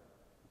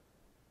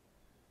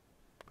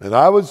 And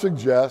I would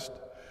suggest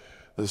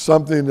that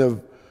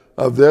something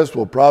of this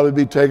will probably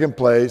be taking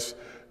place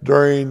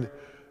during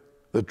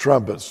the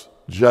trumpets,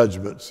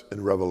 judgments,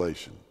 in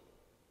Revelation.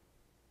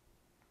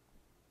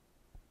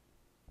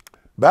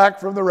 Back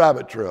from the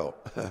rabbit trail.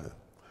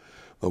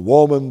 The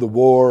woman, the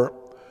war,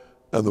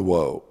 and the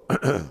woe.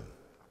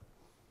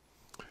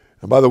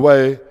 And by the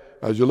way,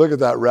 as you look at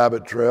that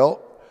rabbit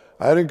trail,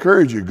 I'd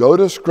encourage you, go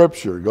to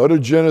Scripture, go to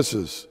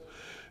Genesis,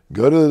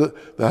 go to the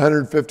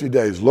 150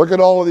 days. Look at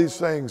all of these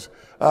things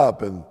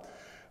up and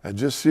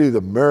just see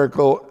the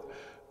miracle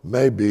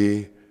may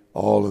be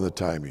all in the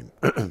timing.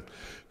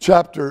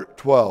 Chapter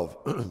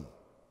 12.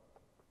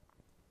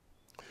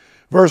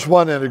 Verse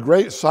 1, and a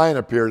great sign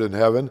appeared in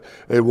heaven,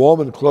 a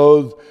woman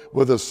clothed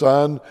with the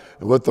sun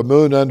and with the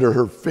moon under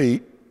her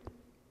feet,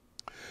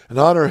 and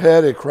on her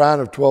head a crown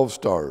of 12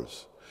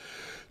 stars.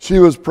 She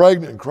was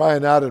pregnant and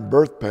crying out in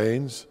birth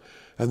pains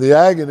and the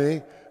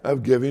agony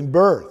of giving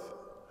birth.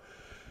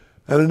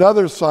 And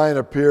another sign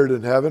appeared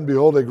in heaven,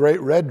 behold, a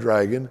great red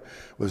dragon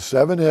with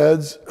 7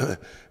 heads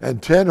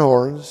and 10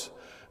 horns,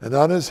 and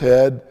on his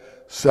head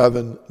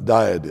 7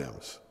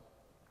 diadems.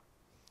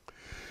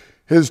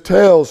 His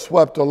tail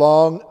swept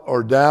along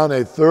or down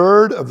a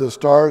third of the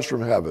stars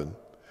from heaven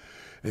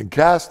and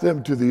cast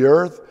them to the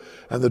earth.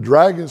 And the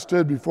dragon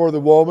stood before the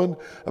woman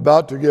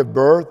about to give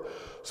birth,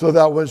 so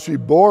that when she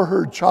bore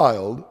her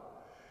child,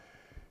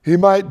 he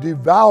might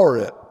devour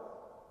it.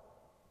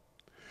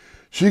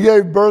 She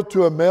gave birth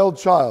to a male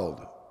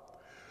child,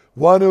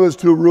 one who is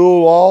to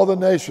rule all the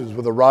nations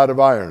with a rod of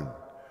iron.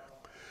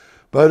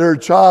 But her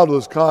child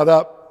was caught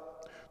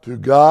up to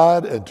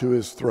God and to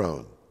his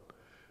throne.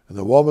 And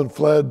the woman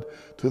fled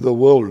to the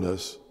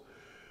wilderness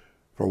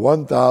for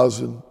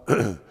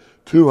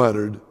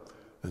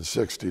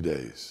 1,260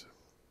 days.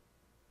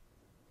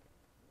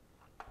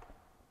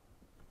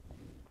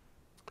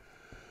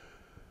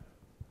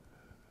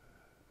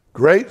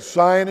 Great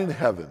sign in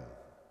heaven.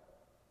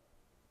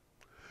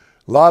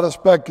 A lot of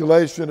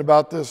speculation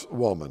about this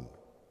woman.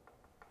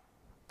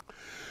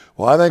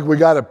 Well, I think we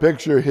got a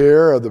picture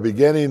here of the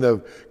beginning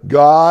of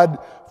God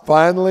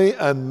finally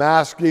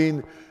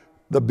unmasking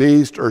the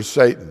beast or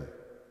Satan.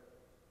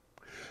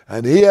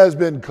 And he has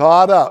been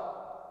caught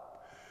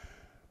up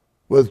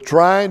with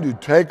trying to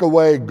take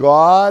away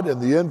God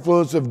and the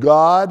influence of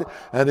God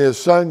and his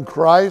son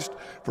Christ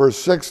for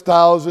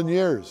 6,000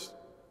 years.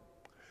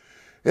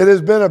 It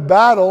has been a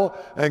battle,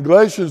 and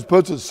Galatians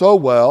puts it so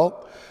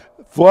well,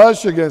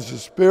 flesh against the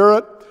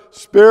spirit,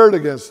 spirit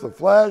against the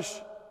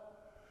flesh.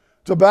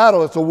 It's a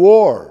battle, it's a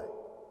war.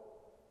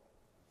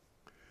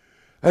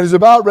 And he's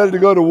about ready to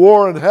go to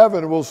war in heaven,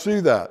 and we'll see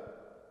that.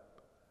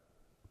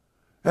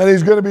 And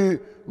he's going to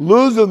be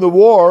losing the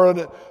war, and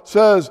it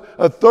says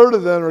a third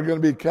of them are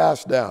going to be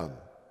cast down.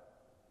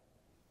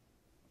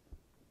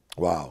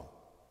 Wow.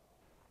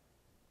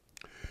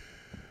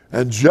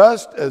 And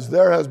just as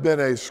there has been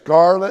a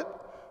scarlet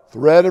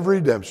thread of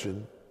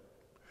redemption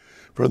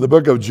from the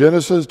book of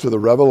Genesis to the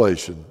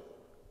Revelation,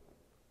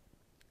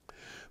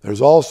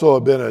 there's also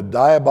been a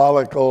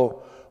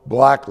diabolical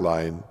black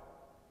line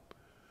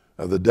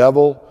of the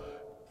devil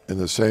in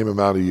the same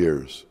amount of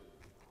years.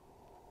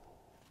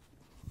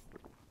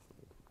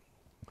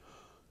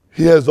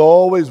 He has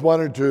always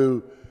wanted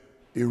to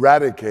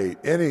eradicate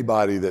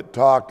anybody that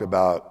talked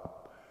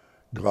about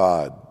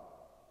God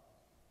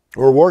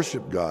or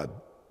worshiped God.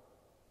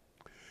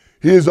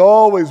 He has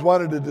always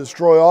wanted to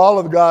destroy all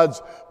of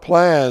God's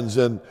plans,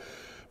 and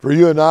for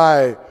you and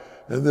I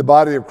in the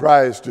body of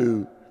Christ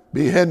to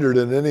be hindered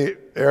in any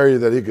area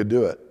that he could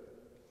do it.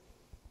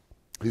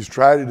 He's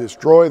tried to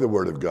destroy the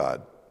Word of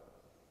God,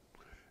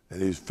 and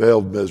he's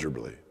failed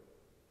miserably.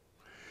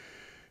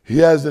 He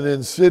has an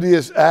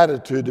insidious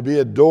attitude to be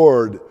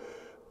adored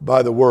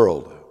by the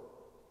world.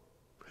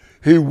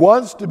 He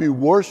wants to be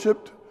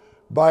worshiped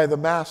by the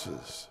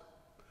masses.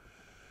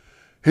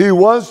 He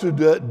wants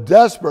to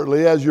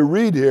desperately, as you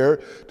read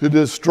here, to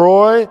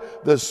destroy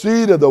the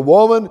seed of the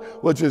woman,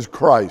 which is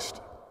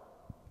Christ.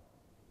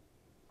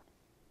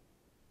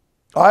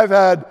 I've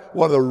had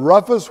one of the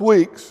roughest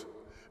weeks,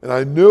 and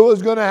I knew it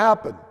was going to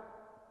happen.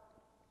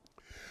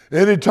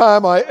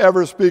 Anytime I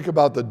ever speak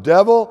about the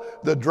devil,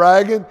 the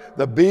dragon,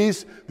 the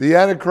beast, the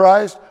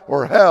Antichrist,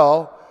 or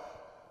hell,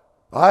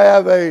 I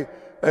have a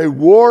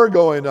war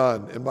going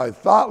on in my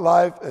thought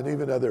life and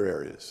even other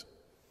areas.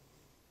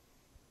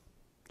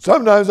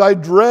 Sometimes I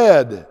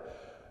dread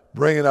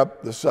bringing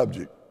up the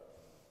subject.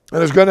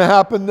 And it's going to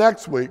happen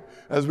next week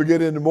as we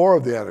get into more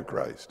of the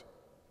Antichrist.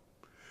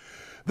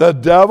 The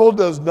devil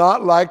does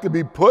not like to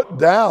be put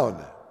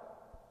down.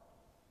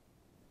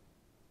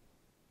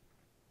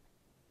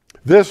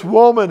 This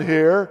woman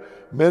here,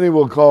 many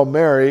will call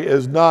Mary,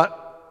 it's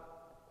not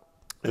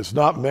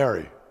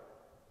Mary.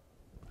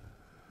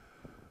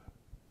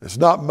 It's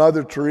not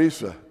Mother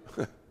Teresa.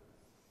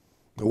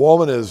 The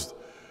woman is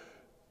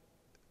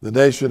the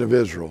nation of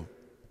Israel.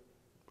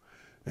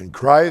 And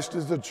Christ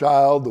is the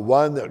child, the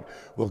one that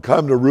will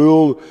come to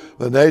rule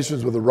the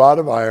nations with a rod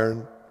of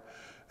iron.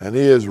 And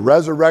he is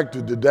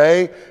resurrected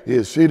today. He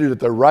is seated at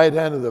the right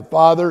hand of the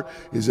Father.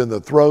 He's in the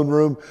throne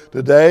room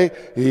today.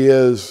 He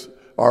is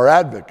our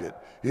advocate.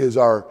 He is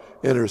our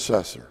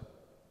intercessor.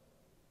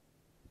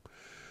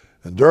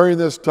 And during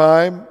this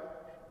time,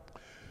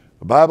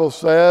 the Bible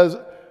says,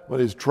 when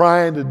he's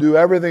trying to do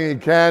everything he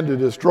can to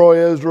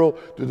destroy Israel,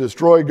 to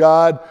destroy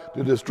God,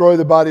 to destroy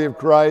the body of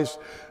Christ,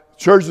 the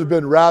church has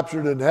been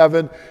raptured in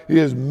heaven. He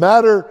is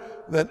madder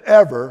than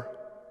ever.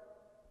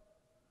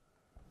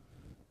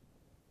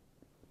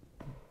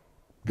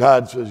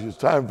 God says, it's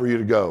time for you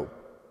to go.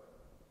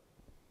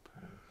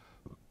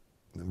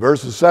 In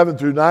verses 7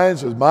 through 9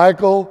 says,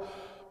 Michael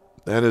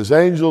and his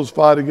angels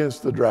fought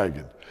against the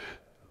dragon.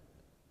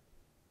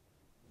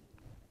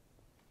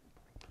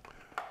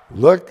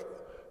 Look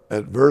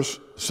at verse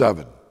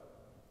 7.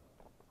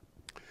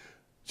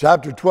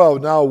 Chapter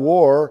 12, now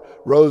war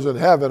rose in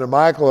heaven, and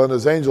Michael and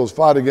his angels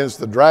fought against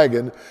the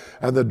dragon,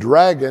 and the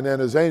dragon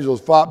and his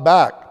angels fought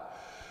back.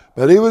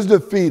 But he was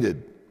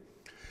defeated,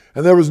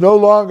 and there was no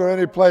longer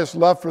any place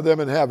left for them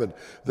in heaven.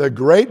 The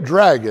great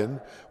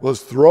dragon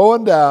was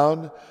thrown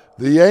down,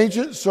 the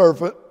ancient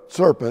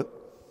serpent,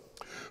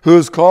 who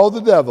is called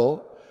the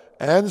devil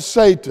and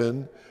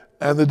Satan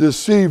and the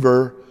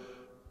deceiver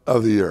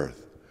of the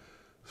earth.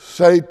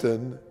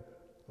 Satan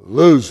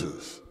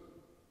loses.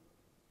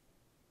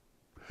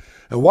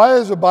 And why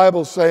is the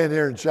Bible saying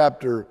here in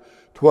chapter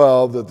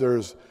 12 that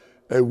there's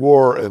a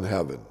war in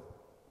heaven?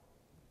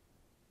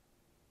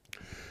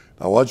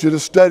 I want you to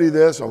study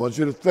this. I want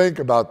you to think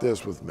about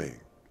this with me.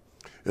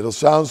 It'll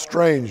sound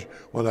strange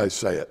when I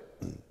say it.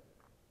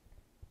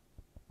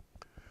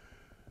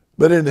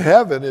 But in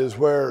heaven is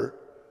where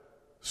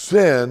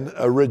sin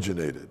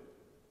originated,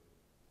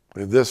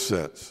 in this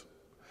sense.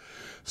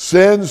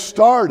 Sin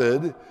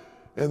started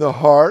in the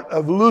heart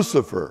of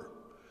Lucifer,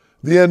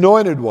 the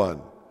anointed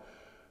one,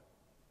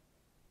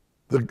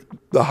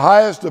 the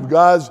highest of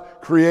God's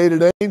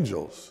created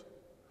angels.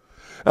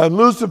 And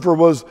Lucifer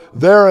was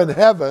there in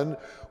heaven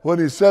when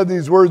he said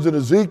these words in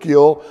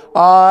Ezekiel,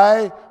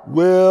 I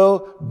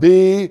will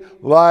be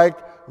like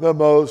the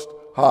Most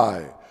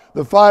High.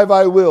 The 5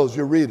 I wills,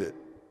 you read it.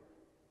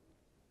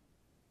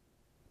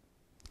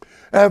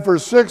 And for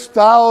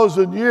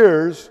 6,000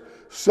 years,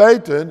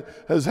 Satan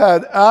has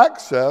had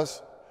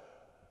access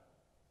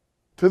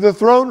to the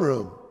throne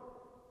room.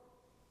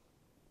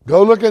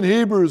 Go look in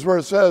Hebrews where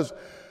it says,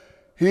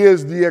 he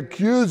is the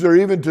accuser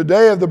even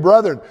today of the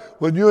brethren.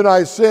 When you and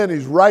I sin,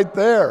 he's right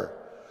there.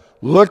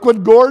 Look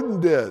what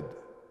Gordon did.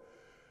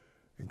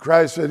 And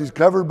Christ said he's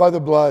covered by the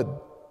blood.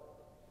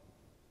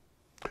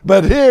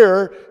 But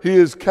here he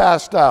is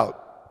cast out.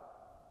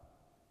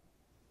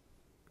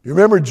 You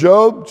remember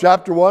Job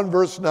chapter 1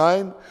 verse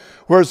 9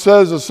 where it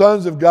says the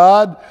sons of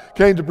God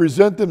came to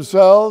present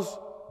themselves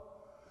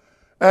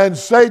and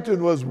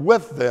Satan was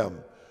with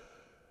them.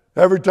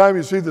 Every time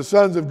you see the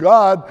sons of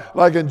God,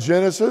 like in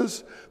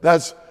Genesis,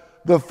 that's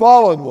the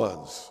fallen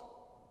ones.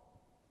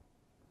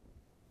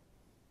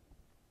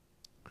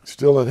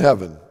 Still in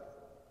heaven,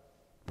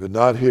 but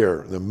not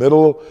here. In the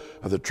middle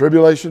of the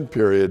tribulation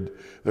period,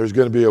 there's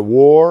going to be a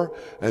war,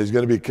 and he's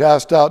going to be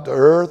cast out to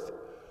earth,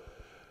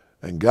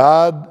 and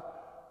God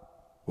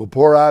will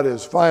pour out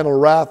his final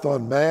wrath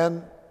on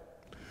man.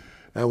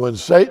 And when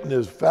Satan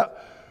is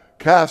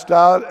cast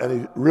out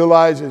and he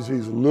realizes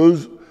he's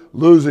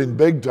losing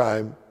big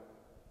time,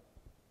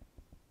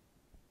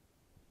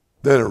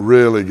 then it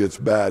really gets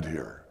bad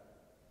here.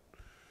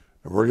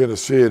 And we're going to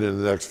see it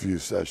in the next few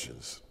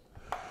sessions.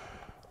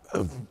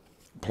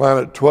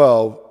 Planet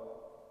 12,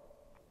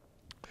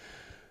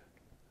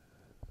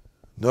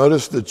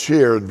 notice the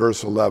cheer in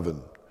verse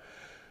 11.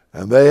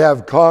 And they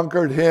have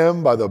conquered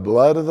him by the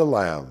blood of the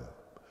Lamb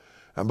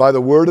and by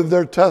the word of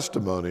their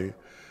testimony,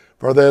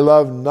 for they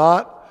love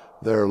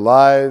not their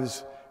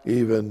lives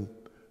even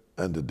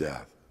unto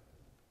death.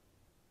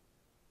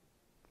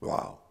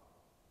 Wow.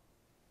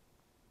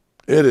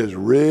 It is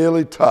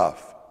really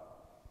tough.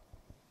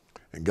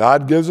 And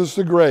God gives us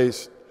the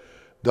grace.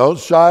 Don't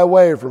shy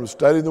away from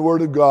studying the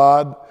Word of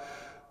God.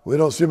 We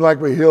don't seem like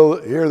we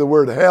hear the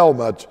word hell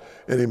much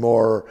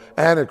anymore, or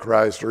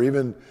Antichrist, or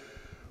even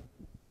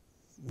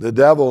the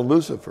devil and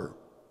Lucifer.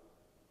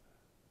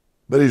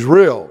 But he's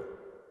real.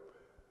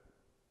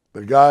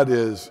 But God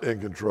is in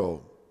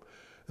control.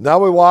 Now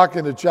we walk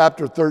into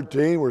chapter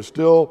 13. We're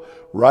still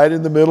right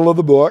in the middle of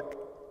the book.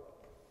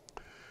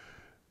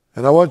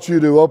 And I want you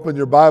to open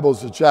your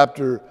Bibles to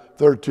chapter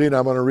 13.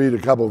 I'm going to read a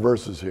couple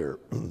verses here.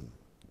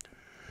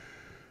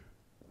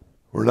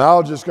 We're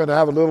now just going to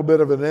have a little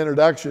bit of an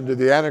introduction to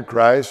the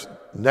Antichrist.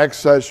 Next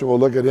session, we'll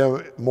look at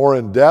him more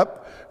in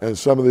depth and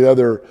some of the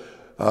other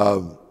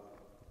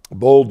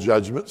bold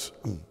judgments.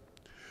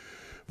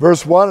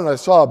 Verse 1, and I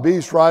saw a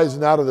beast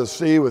rising out of the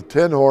sea with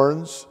 10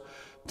 horns,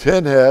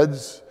 10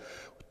 heads,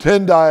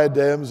 10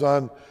 diadems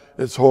on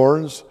its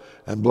horns,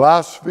 and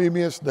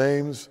blasphemous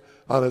names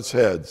on its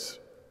heads.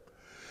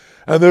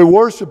 And they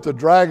worshiped the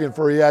dragon,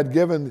 for he had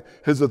given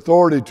his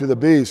authority to the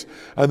beast.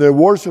 And they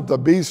worshiped the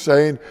beast,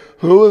 saying,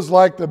 who is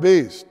like the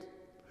beast?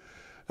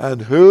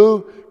 And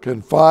who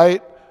can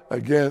fight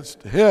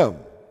against him?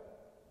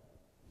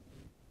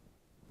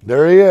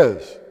 There he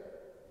is.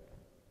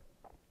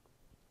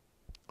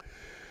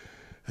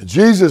 And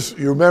Jesus,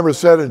 you remember,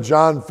 said in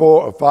John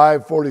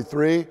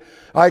 5:43,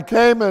 I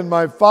came in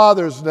my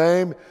Father's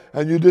name,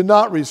 and you did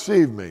not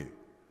receive me.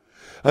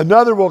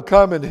 Another will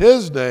come in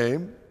his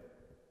name,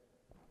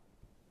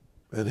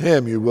 and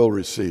him you will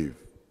receive.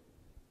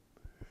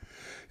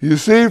 You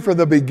see, from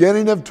the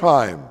beginning of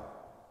time,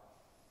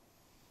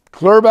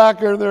 clear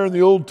back in there in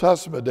the Old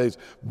Testament days,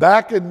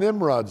 back in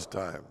Nimrod's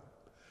time,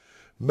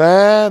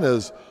 man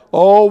has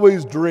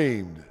always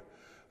dreamed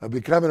of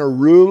becoming a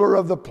ruler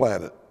of the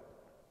planet.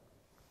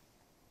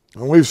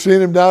 And we've seen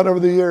him down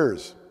over the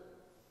years.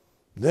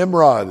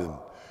 Nimrod and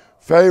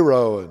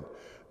Pharaoh and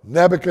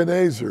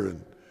Nebuchadnezzar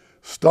and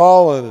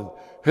Stalin and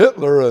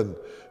Hitler and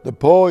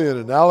Napoleon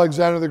and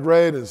Alexander the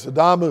Great and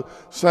Saddam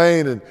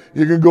Hussein, and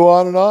you can go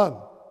on and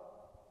on.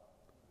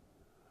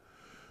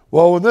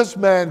 Well, when this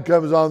man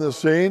comes on the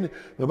scene,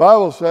 the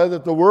Bible said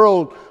that the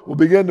world will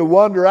begin to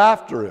wonder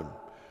after him.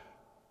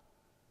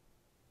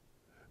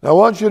 Now, I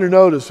want you to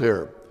notice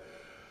here,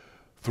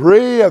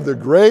 3 of the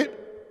great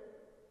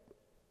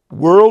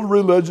world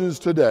religions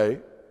today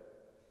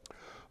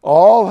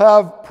all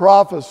have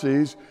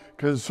prophecies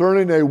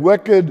concerning a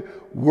wicked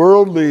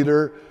world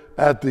leader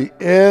at the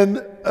end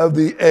of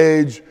the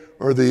age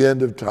or the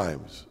end of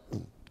times.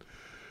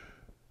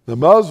 The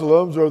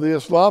Muslims, or the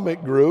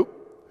Islamic group,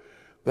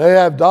 they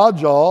have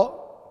Dajjal,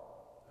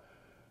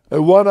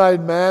 a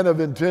one-eyed man of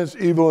intense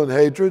evil and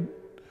hatred,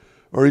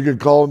 or you could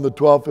call him the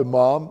 12th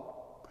Imam,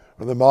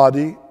 or the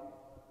Mahdi.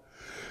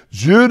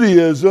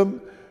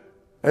 Judaism,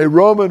 a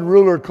Roman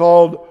ruler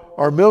called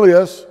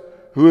Armilius,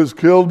 who is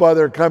killed by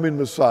their coming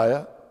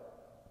Messiah.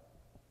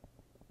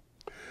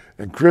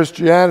 And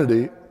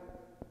Christianity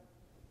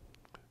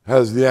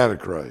has the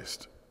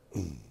Antichrist.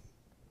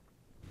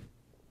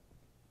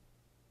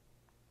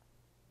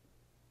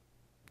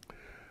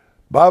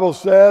 Bible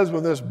says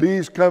when this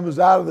beast comes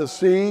out of the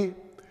sea,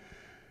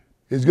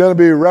 he's going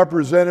to be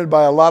represented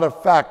by a lot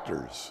of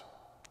factors.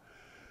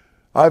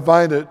 I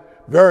find it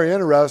very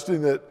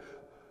interesting that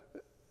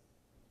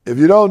if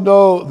you don't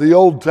know the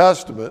Old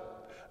Testament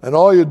and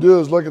all you do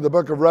is look at the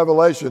book of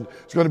Revelation,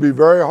 it's going to be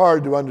very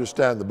hard to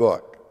understand the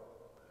book.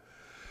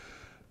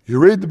 You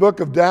read the book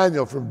of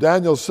Daniel, from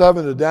Daniel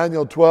 7 to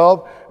Daniel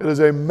 12, it is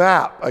a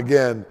map,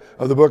 again,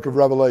 of the book of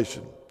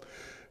Revelation.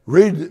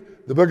 Read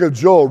the book of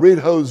Joel, read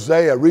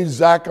Hosea, read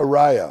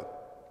Zechariah.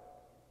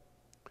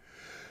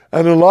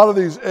 And in a lot of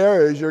these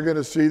areas, you're going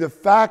to see the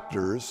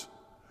factors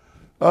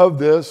of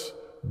this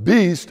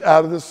beast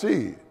out of the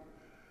sea.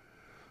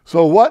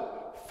 So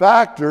what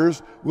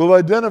factors will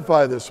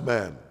identify this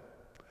man?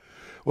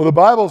 Well, the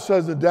Bible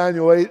says in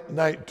Daniel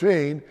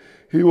 8:19,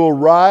 he will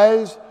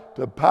rise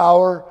to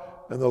power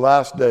in the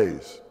last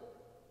days.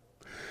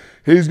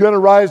 He's going to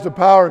rise to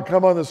power and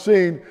come on the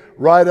scene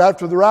right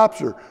after the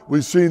rapture.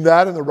 We've seen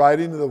that in the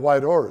riding of the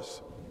white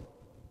horse.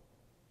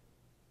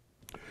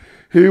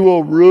 He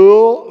will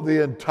rule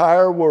the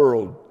entire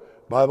world.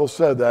 The Bible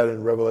said that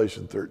in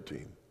Revelation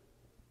 13.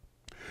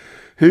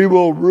 He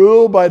will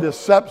rule by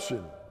deception.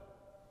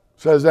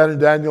 It says that in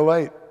Daniel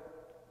 8.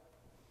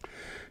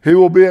 He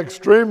will be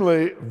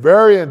extremely,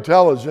 very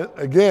intelligent,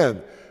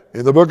 again,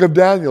 in the book of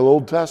Daniel,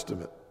 Old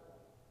Testament.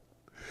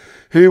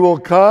 He will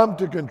come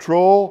to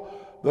control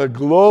the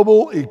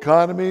global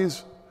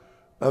economies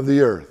of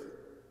the earth.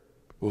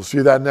 We'll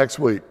see that next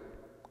week.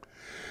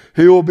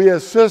 He will be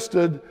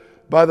assisted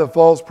by the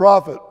false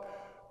prophet.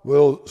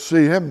 We'll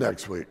see him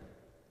next week.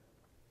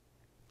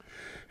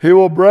 He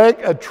will break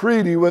a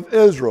treaty with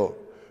Israel.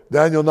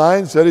 Daniel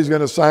 9 said he's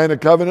going to sign a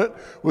covenant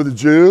with a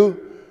Jew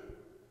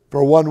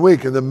for 1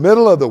 week. In the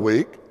middle of the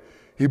week,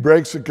 he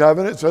breaks the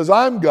covenant, says,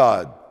 I'm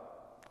God.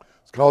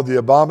 It's called the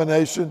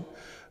abomination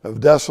of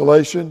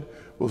desolation.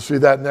 We'll see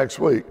that next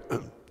week.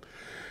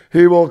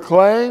 He will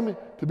claim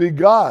to be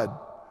God.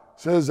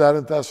 It says that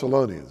in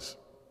Thessalonians.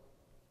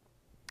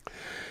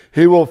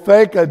 He will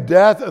fake a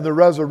death and the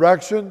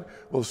resurrection.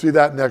 We'll see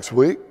that next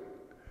week.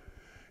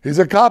 He's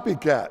a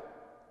copycat.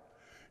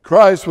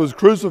 Christ was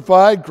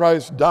crucified.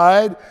 Christ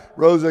died,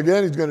 rose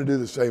again. He's going to do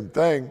the same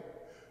thing,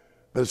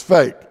 but it's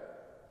fake.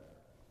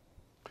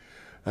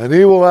 And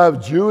he will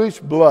have Jewish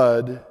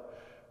blood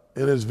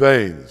in his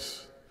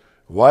veins.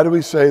 Why do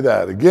we say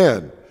that?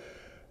 Again,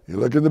 you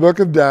look in the book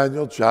of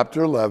Daniel,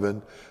 chapter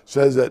 11,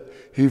 says that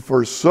he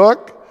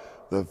forsook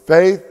the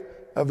faith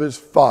of his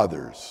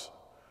fathers.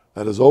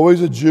 That is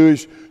always a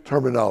Jewish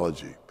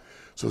terminology.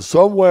 So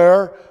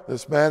somewhere,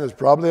 this man is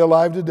probably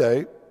alive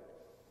today,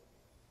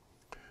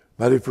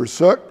 but he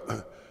forsook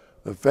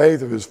the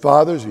faith of his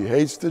fathers. He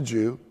hates the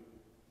Jew,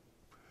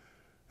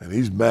 and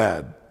he's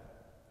mad.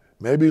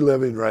 Maybe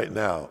living right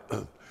now.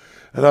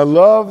 And I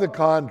love the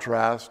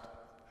contrast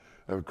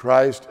of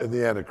Christ and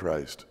the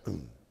Antichrist.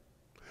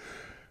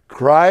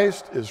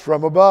 Christ is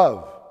from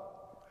above.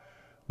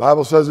 The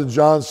Bible says in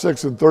John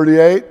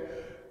 6:38,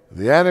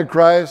 the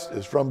Antichrist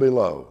is from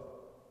below.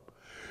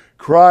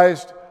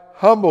 Christ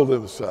humbled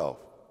himself.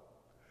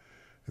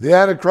 The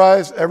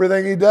Antichrist,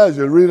 everything he does,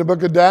 you read the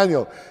book of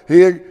Daniel,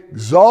 he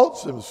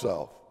exalts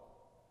himself.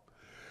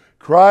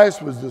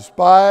 Christ was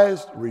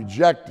despised,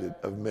 rejected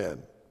of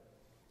men.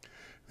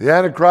 The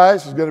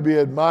Antichrist is going to be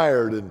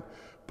admired and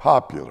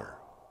popular.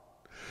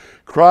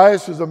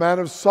 Christ is a man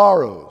of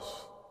sorrows.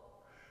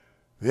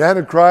 The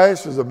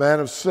Antichrist is a man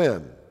of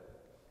sin.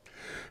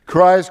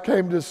 Christ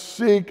came to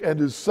seek and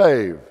to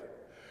save.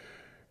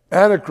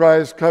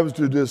 Antichrist comes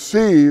to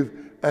deceive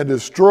and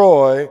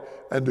destroy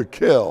and to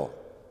kill.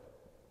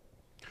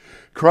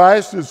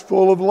 Christ is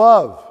full of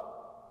love.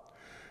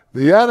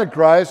 The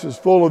Antichrist is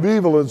full of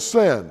evil and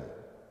sin.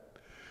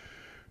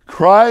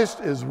 Christ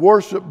is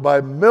worshiped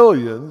by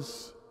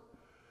millions.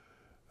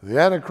 The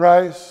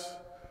Antichrist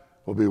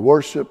will be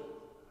worshiped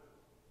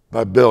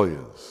by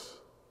billions.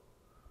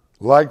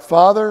 Like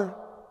Father,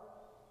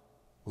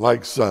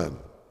 like Son.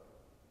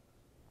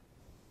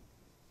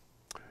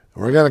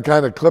 We're going to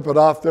kind of clip it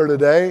off there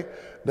today.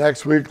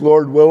 Next week,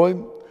 Lord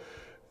willing.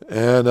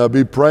 And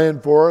be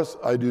praying for us.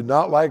 I do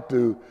not like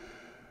to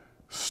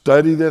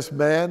study this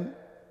man.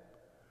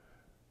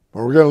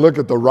 But we're going to look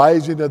at the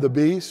rising of the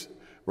beast.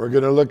 We're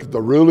going to look at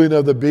the ruling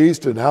of the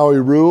beast and how he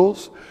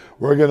rules.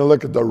 We're going to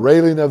look at the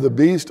railing of the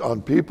beast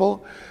on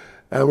people.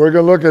 And we're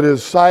going to look at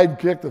his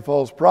sidekick, the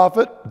false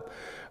prophet.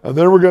 And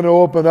then we're going to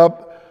open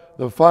up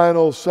the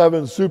final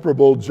 7 Super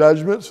Bowl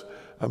judgments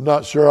I'm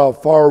not sure how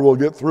far we'll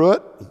get through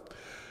it,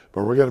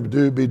 but we're going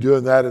to be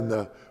doing that in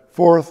the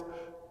 4th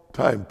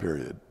time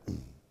period.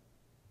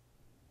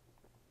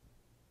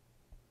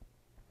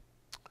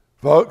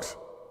 Folks,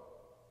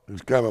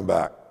 he's coming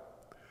back.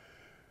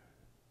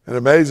 It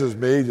amazes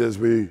me as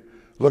we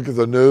look at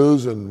the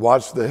news and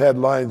watch the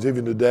headlines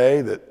even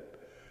today that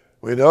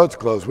we know it's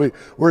close.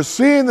 We're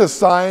seeing the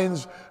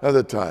signs of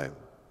the time.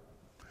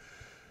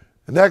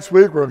 And next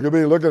week we're going to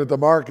be looking at the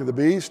mark of the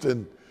beast.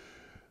 And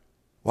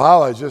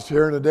wow, I was just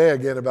hearing today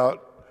again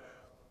about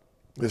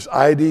this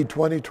ID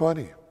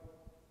 2020.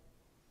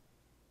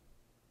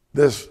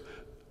 This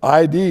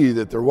ID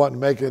that they're wanting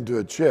to make into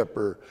a chip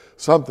or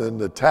something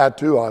to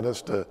tattoo on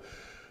us.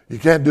 You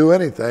can't do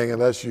anything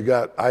unless you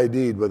got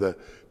ID'd with a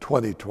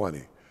 2020.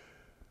 It's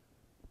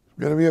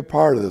going to be a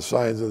part of the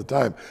signs of the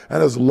time.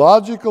 And as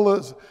logical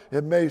as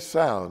it may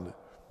sound,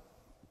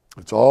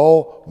 it's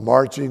all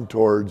marching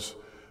towards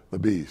the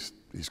beast.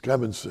 He's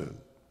coming soon.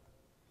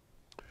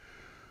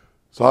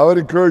 So I would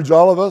encourage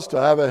all of us to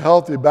have a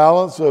healthy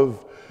balance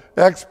of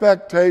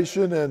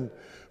expectation and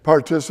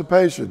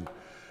participation.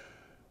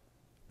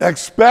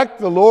 Expect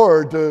the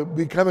Lord to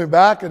be coming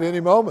back at any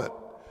moment.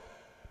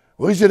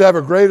 We should have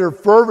a greater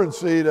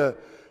fervency to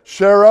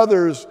share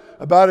others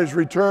about his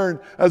return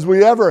as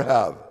we ever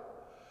have.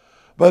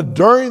 But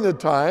during the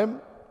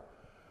time,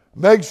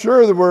 make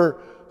sure that we're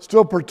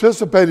still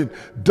participating.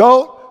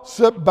 Don't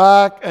sit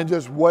back and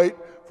just wait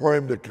for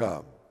him to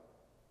come.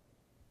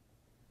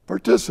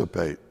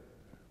 Participate.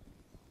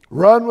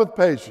 Run with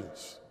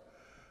patience,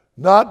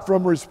 not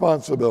from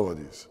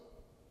responsibilities.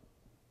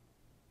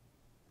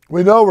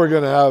 We know we're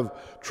going to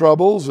have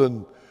troubles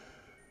and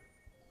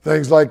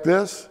things like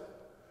this.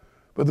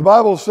 But the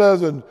Bible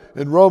says in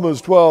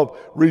Romans 12,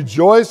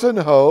 rejoice in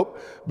hope,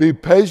 be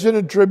patient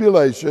in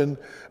tribulation,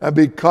 and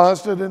be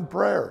constant in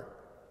prayer.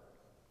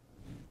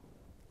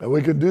 And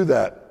we can do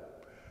that.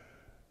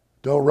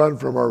 Don't run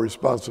from our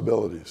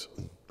responsibilities.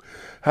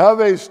 Have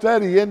a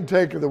steady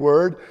intake of the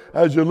word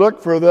as you look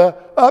for the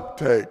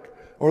uptake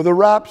or the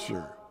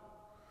rapture.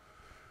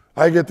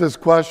 I get this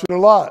question a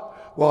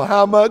lot. Well,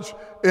 how much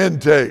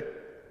intake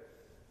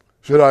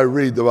should I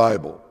read the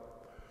Bible?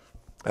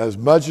 As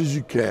much as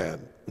you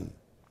can.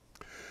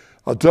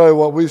 I'll tell you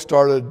what we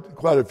started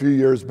quite a few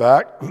years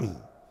back.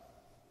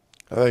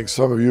 I think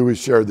some of you we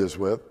shared this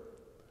with.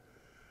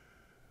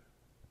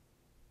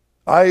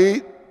 I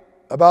eat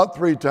about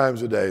 3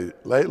 times a day.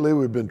 Lately,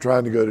 we've been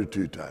trying to go to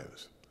 2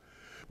 times.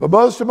 But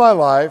most of my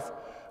life,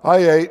 I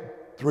ate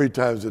 3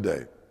 times a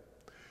day.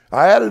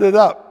 I added it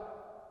up.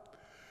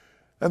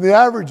 And the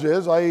average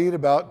is I eat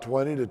about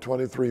 20 to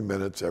 23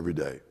 minutes every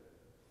day.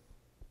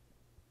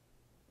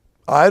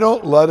 I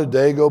don't let a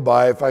day go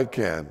by if I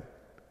can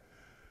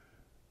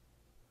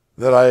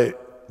that I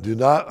do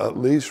not at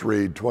least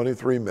read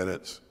 23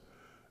 minutes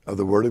of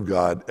the Word of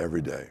God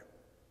every day.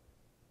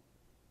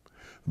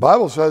 The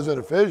Bible says in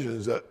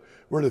Ephesians that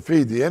we're to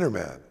feed the inner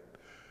man.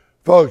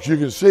 Folks, you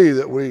can see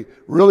that we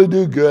really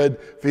do good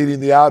feeding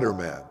the outer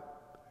man.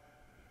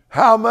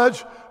 How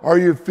much are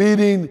you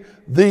feeding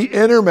the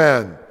inner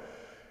man?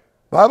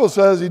 The Bible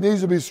says he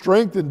needs to be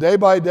strengthened day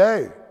by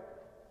day.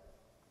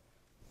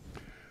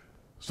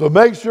 So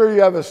make sure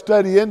you have a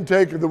steady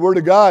intake of the Word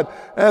of God,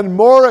 and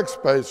more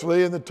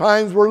especially in the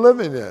times we're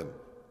living in.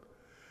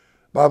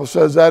 The Bible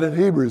says that in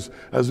Hebrews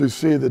as we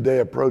see the day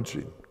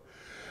approaching.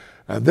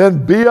 And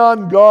then be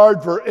on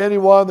guard for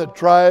anyone that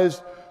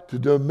tries to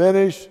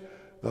diminish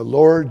the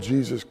Lord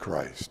Jesus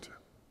Christ.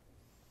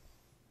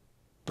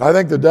 I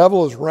think the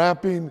devil is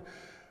ramping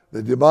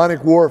the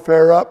demonic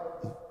warfare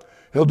up.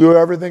 He'll do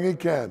everything he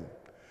can.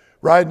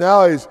 Right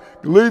now, he's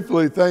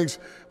gleefully thinks,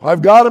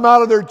 I've got them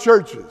out of their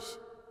churches.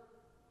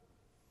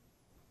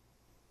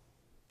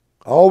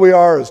 All we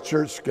are is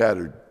church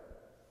scattered.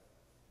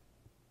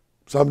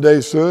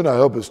 Someday soon, I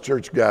hope it's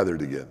church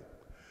gathered again.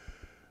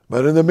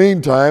 But in the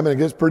meantime, and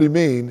it gets pretty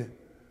mean,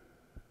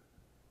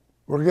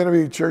 we're going to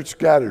be church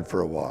scattered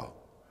for a while.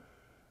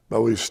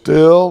 But we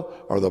still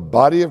are the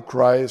body of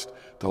Christ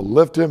to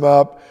lift him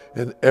up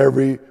in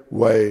every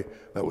way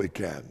that we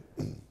can.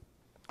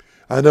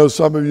 I know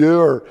some of you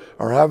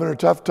are having a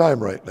tough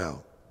time right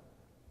now.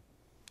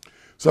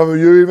 Some of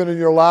you, even in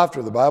your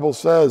laughter, the Bible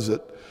says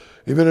that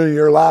even in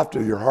your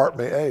laughter, your heart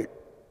may ache.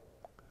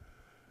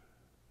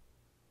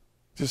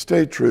 Just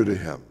stay true to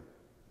him.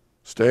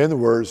 Stay in the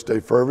Word, stay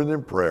fervent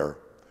in prayer,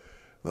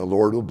 and the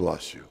Lord will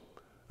bless you.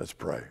 Let's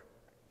pray.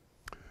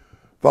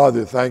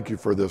 Father, thank you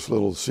for this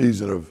little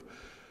season of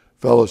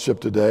fellowship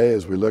today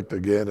as we looked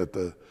again at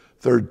the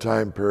 3rd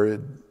time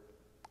period,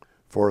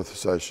 4th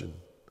session.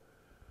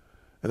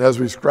 And as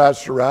we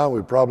scratched around,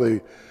 we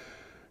probably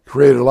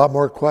created a lot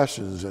more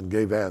questions than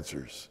gave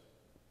answers.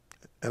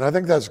 And I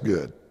think that's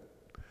good.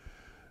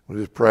 We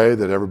just pray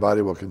that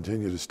everybody will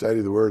continue to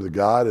study the Word of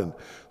God and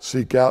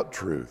seek out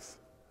truth.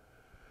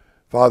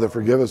 Father,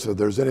 forgive us if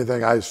there's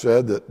anything I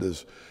said that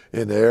is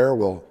in error.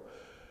 Well,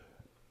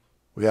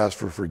 we ask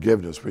for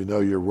forgiveness. We know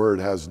your Word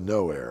has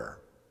no error.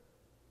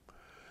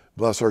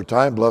 Bless our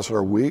time, bless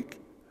our week.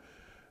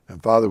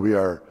 And Father, we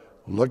are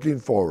looking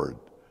forward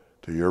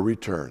to your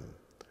return.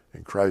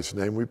 In Christ's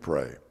name we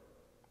pray.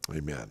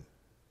 Amen.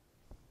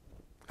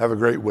 Have a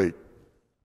great week.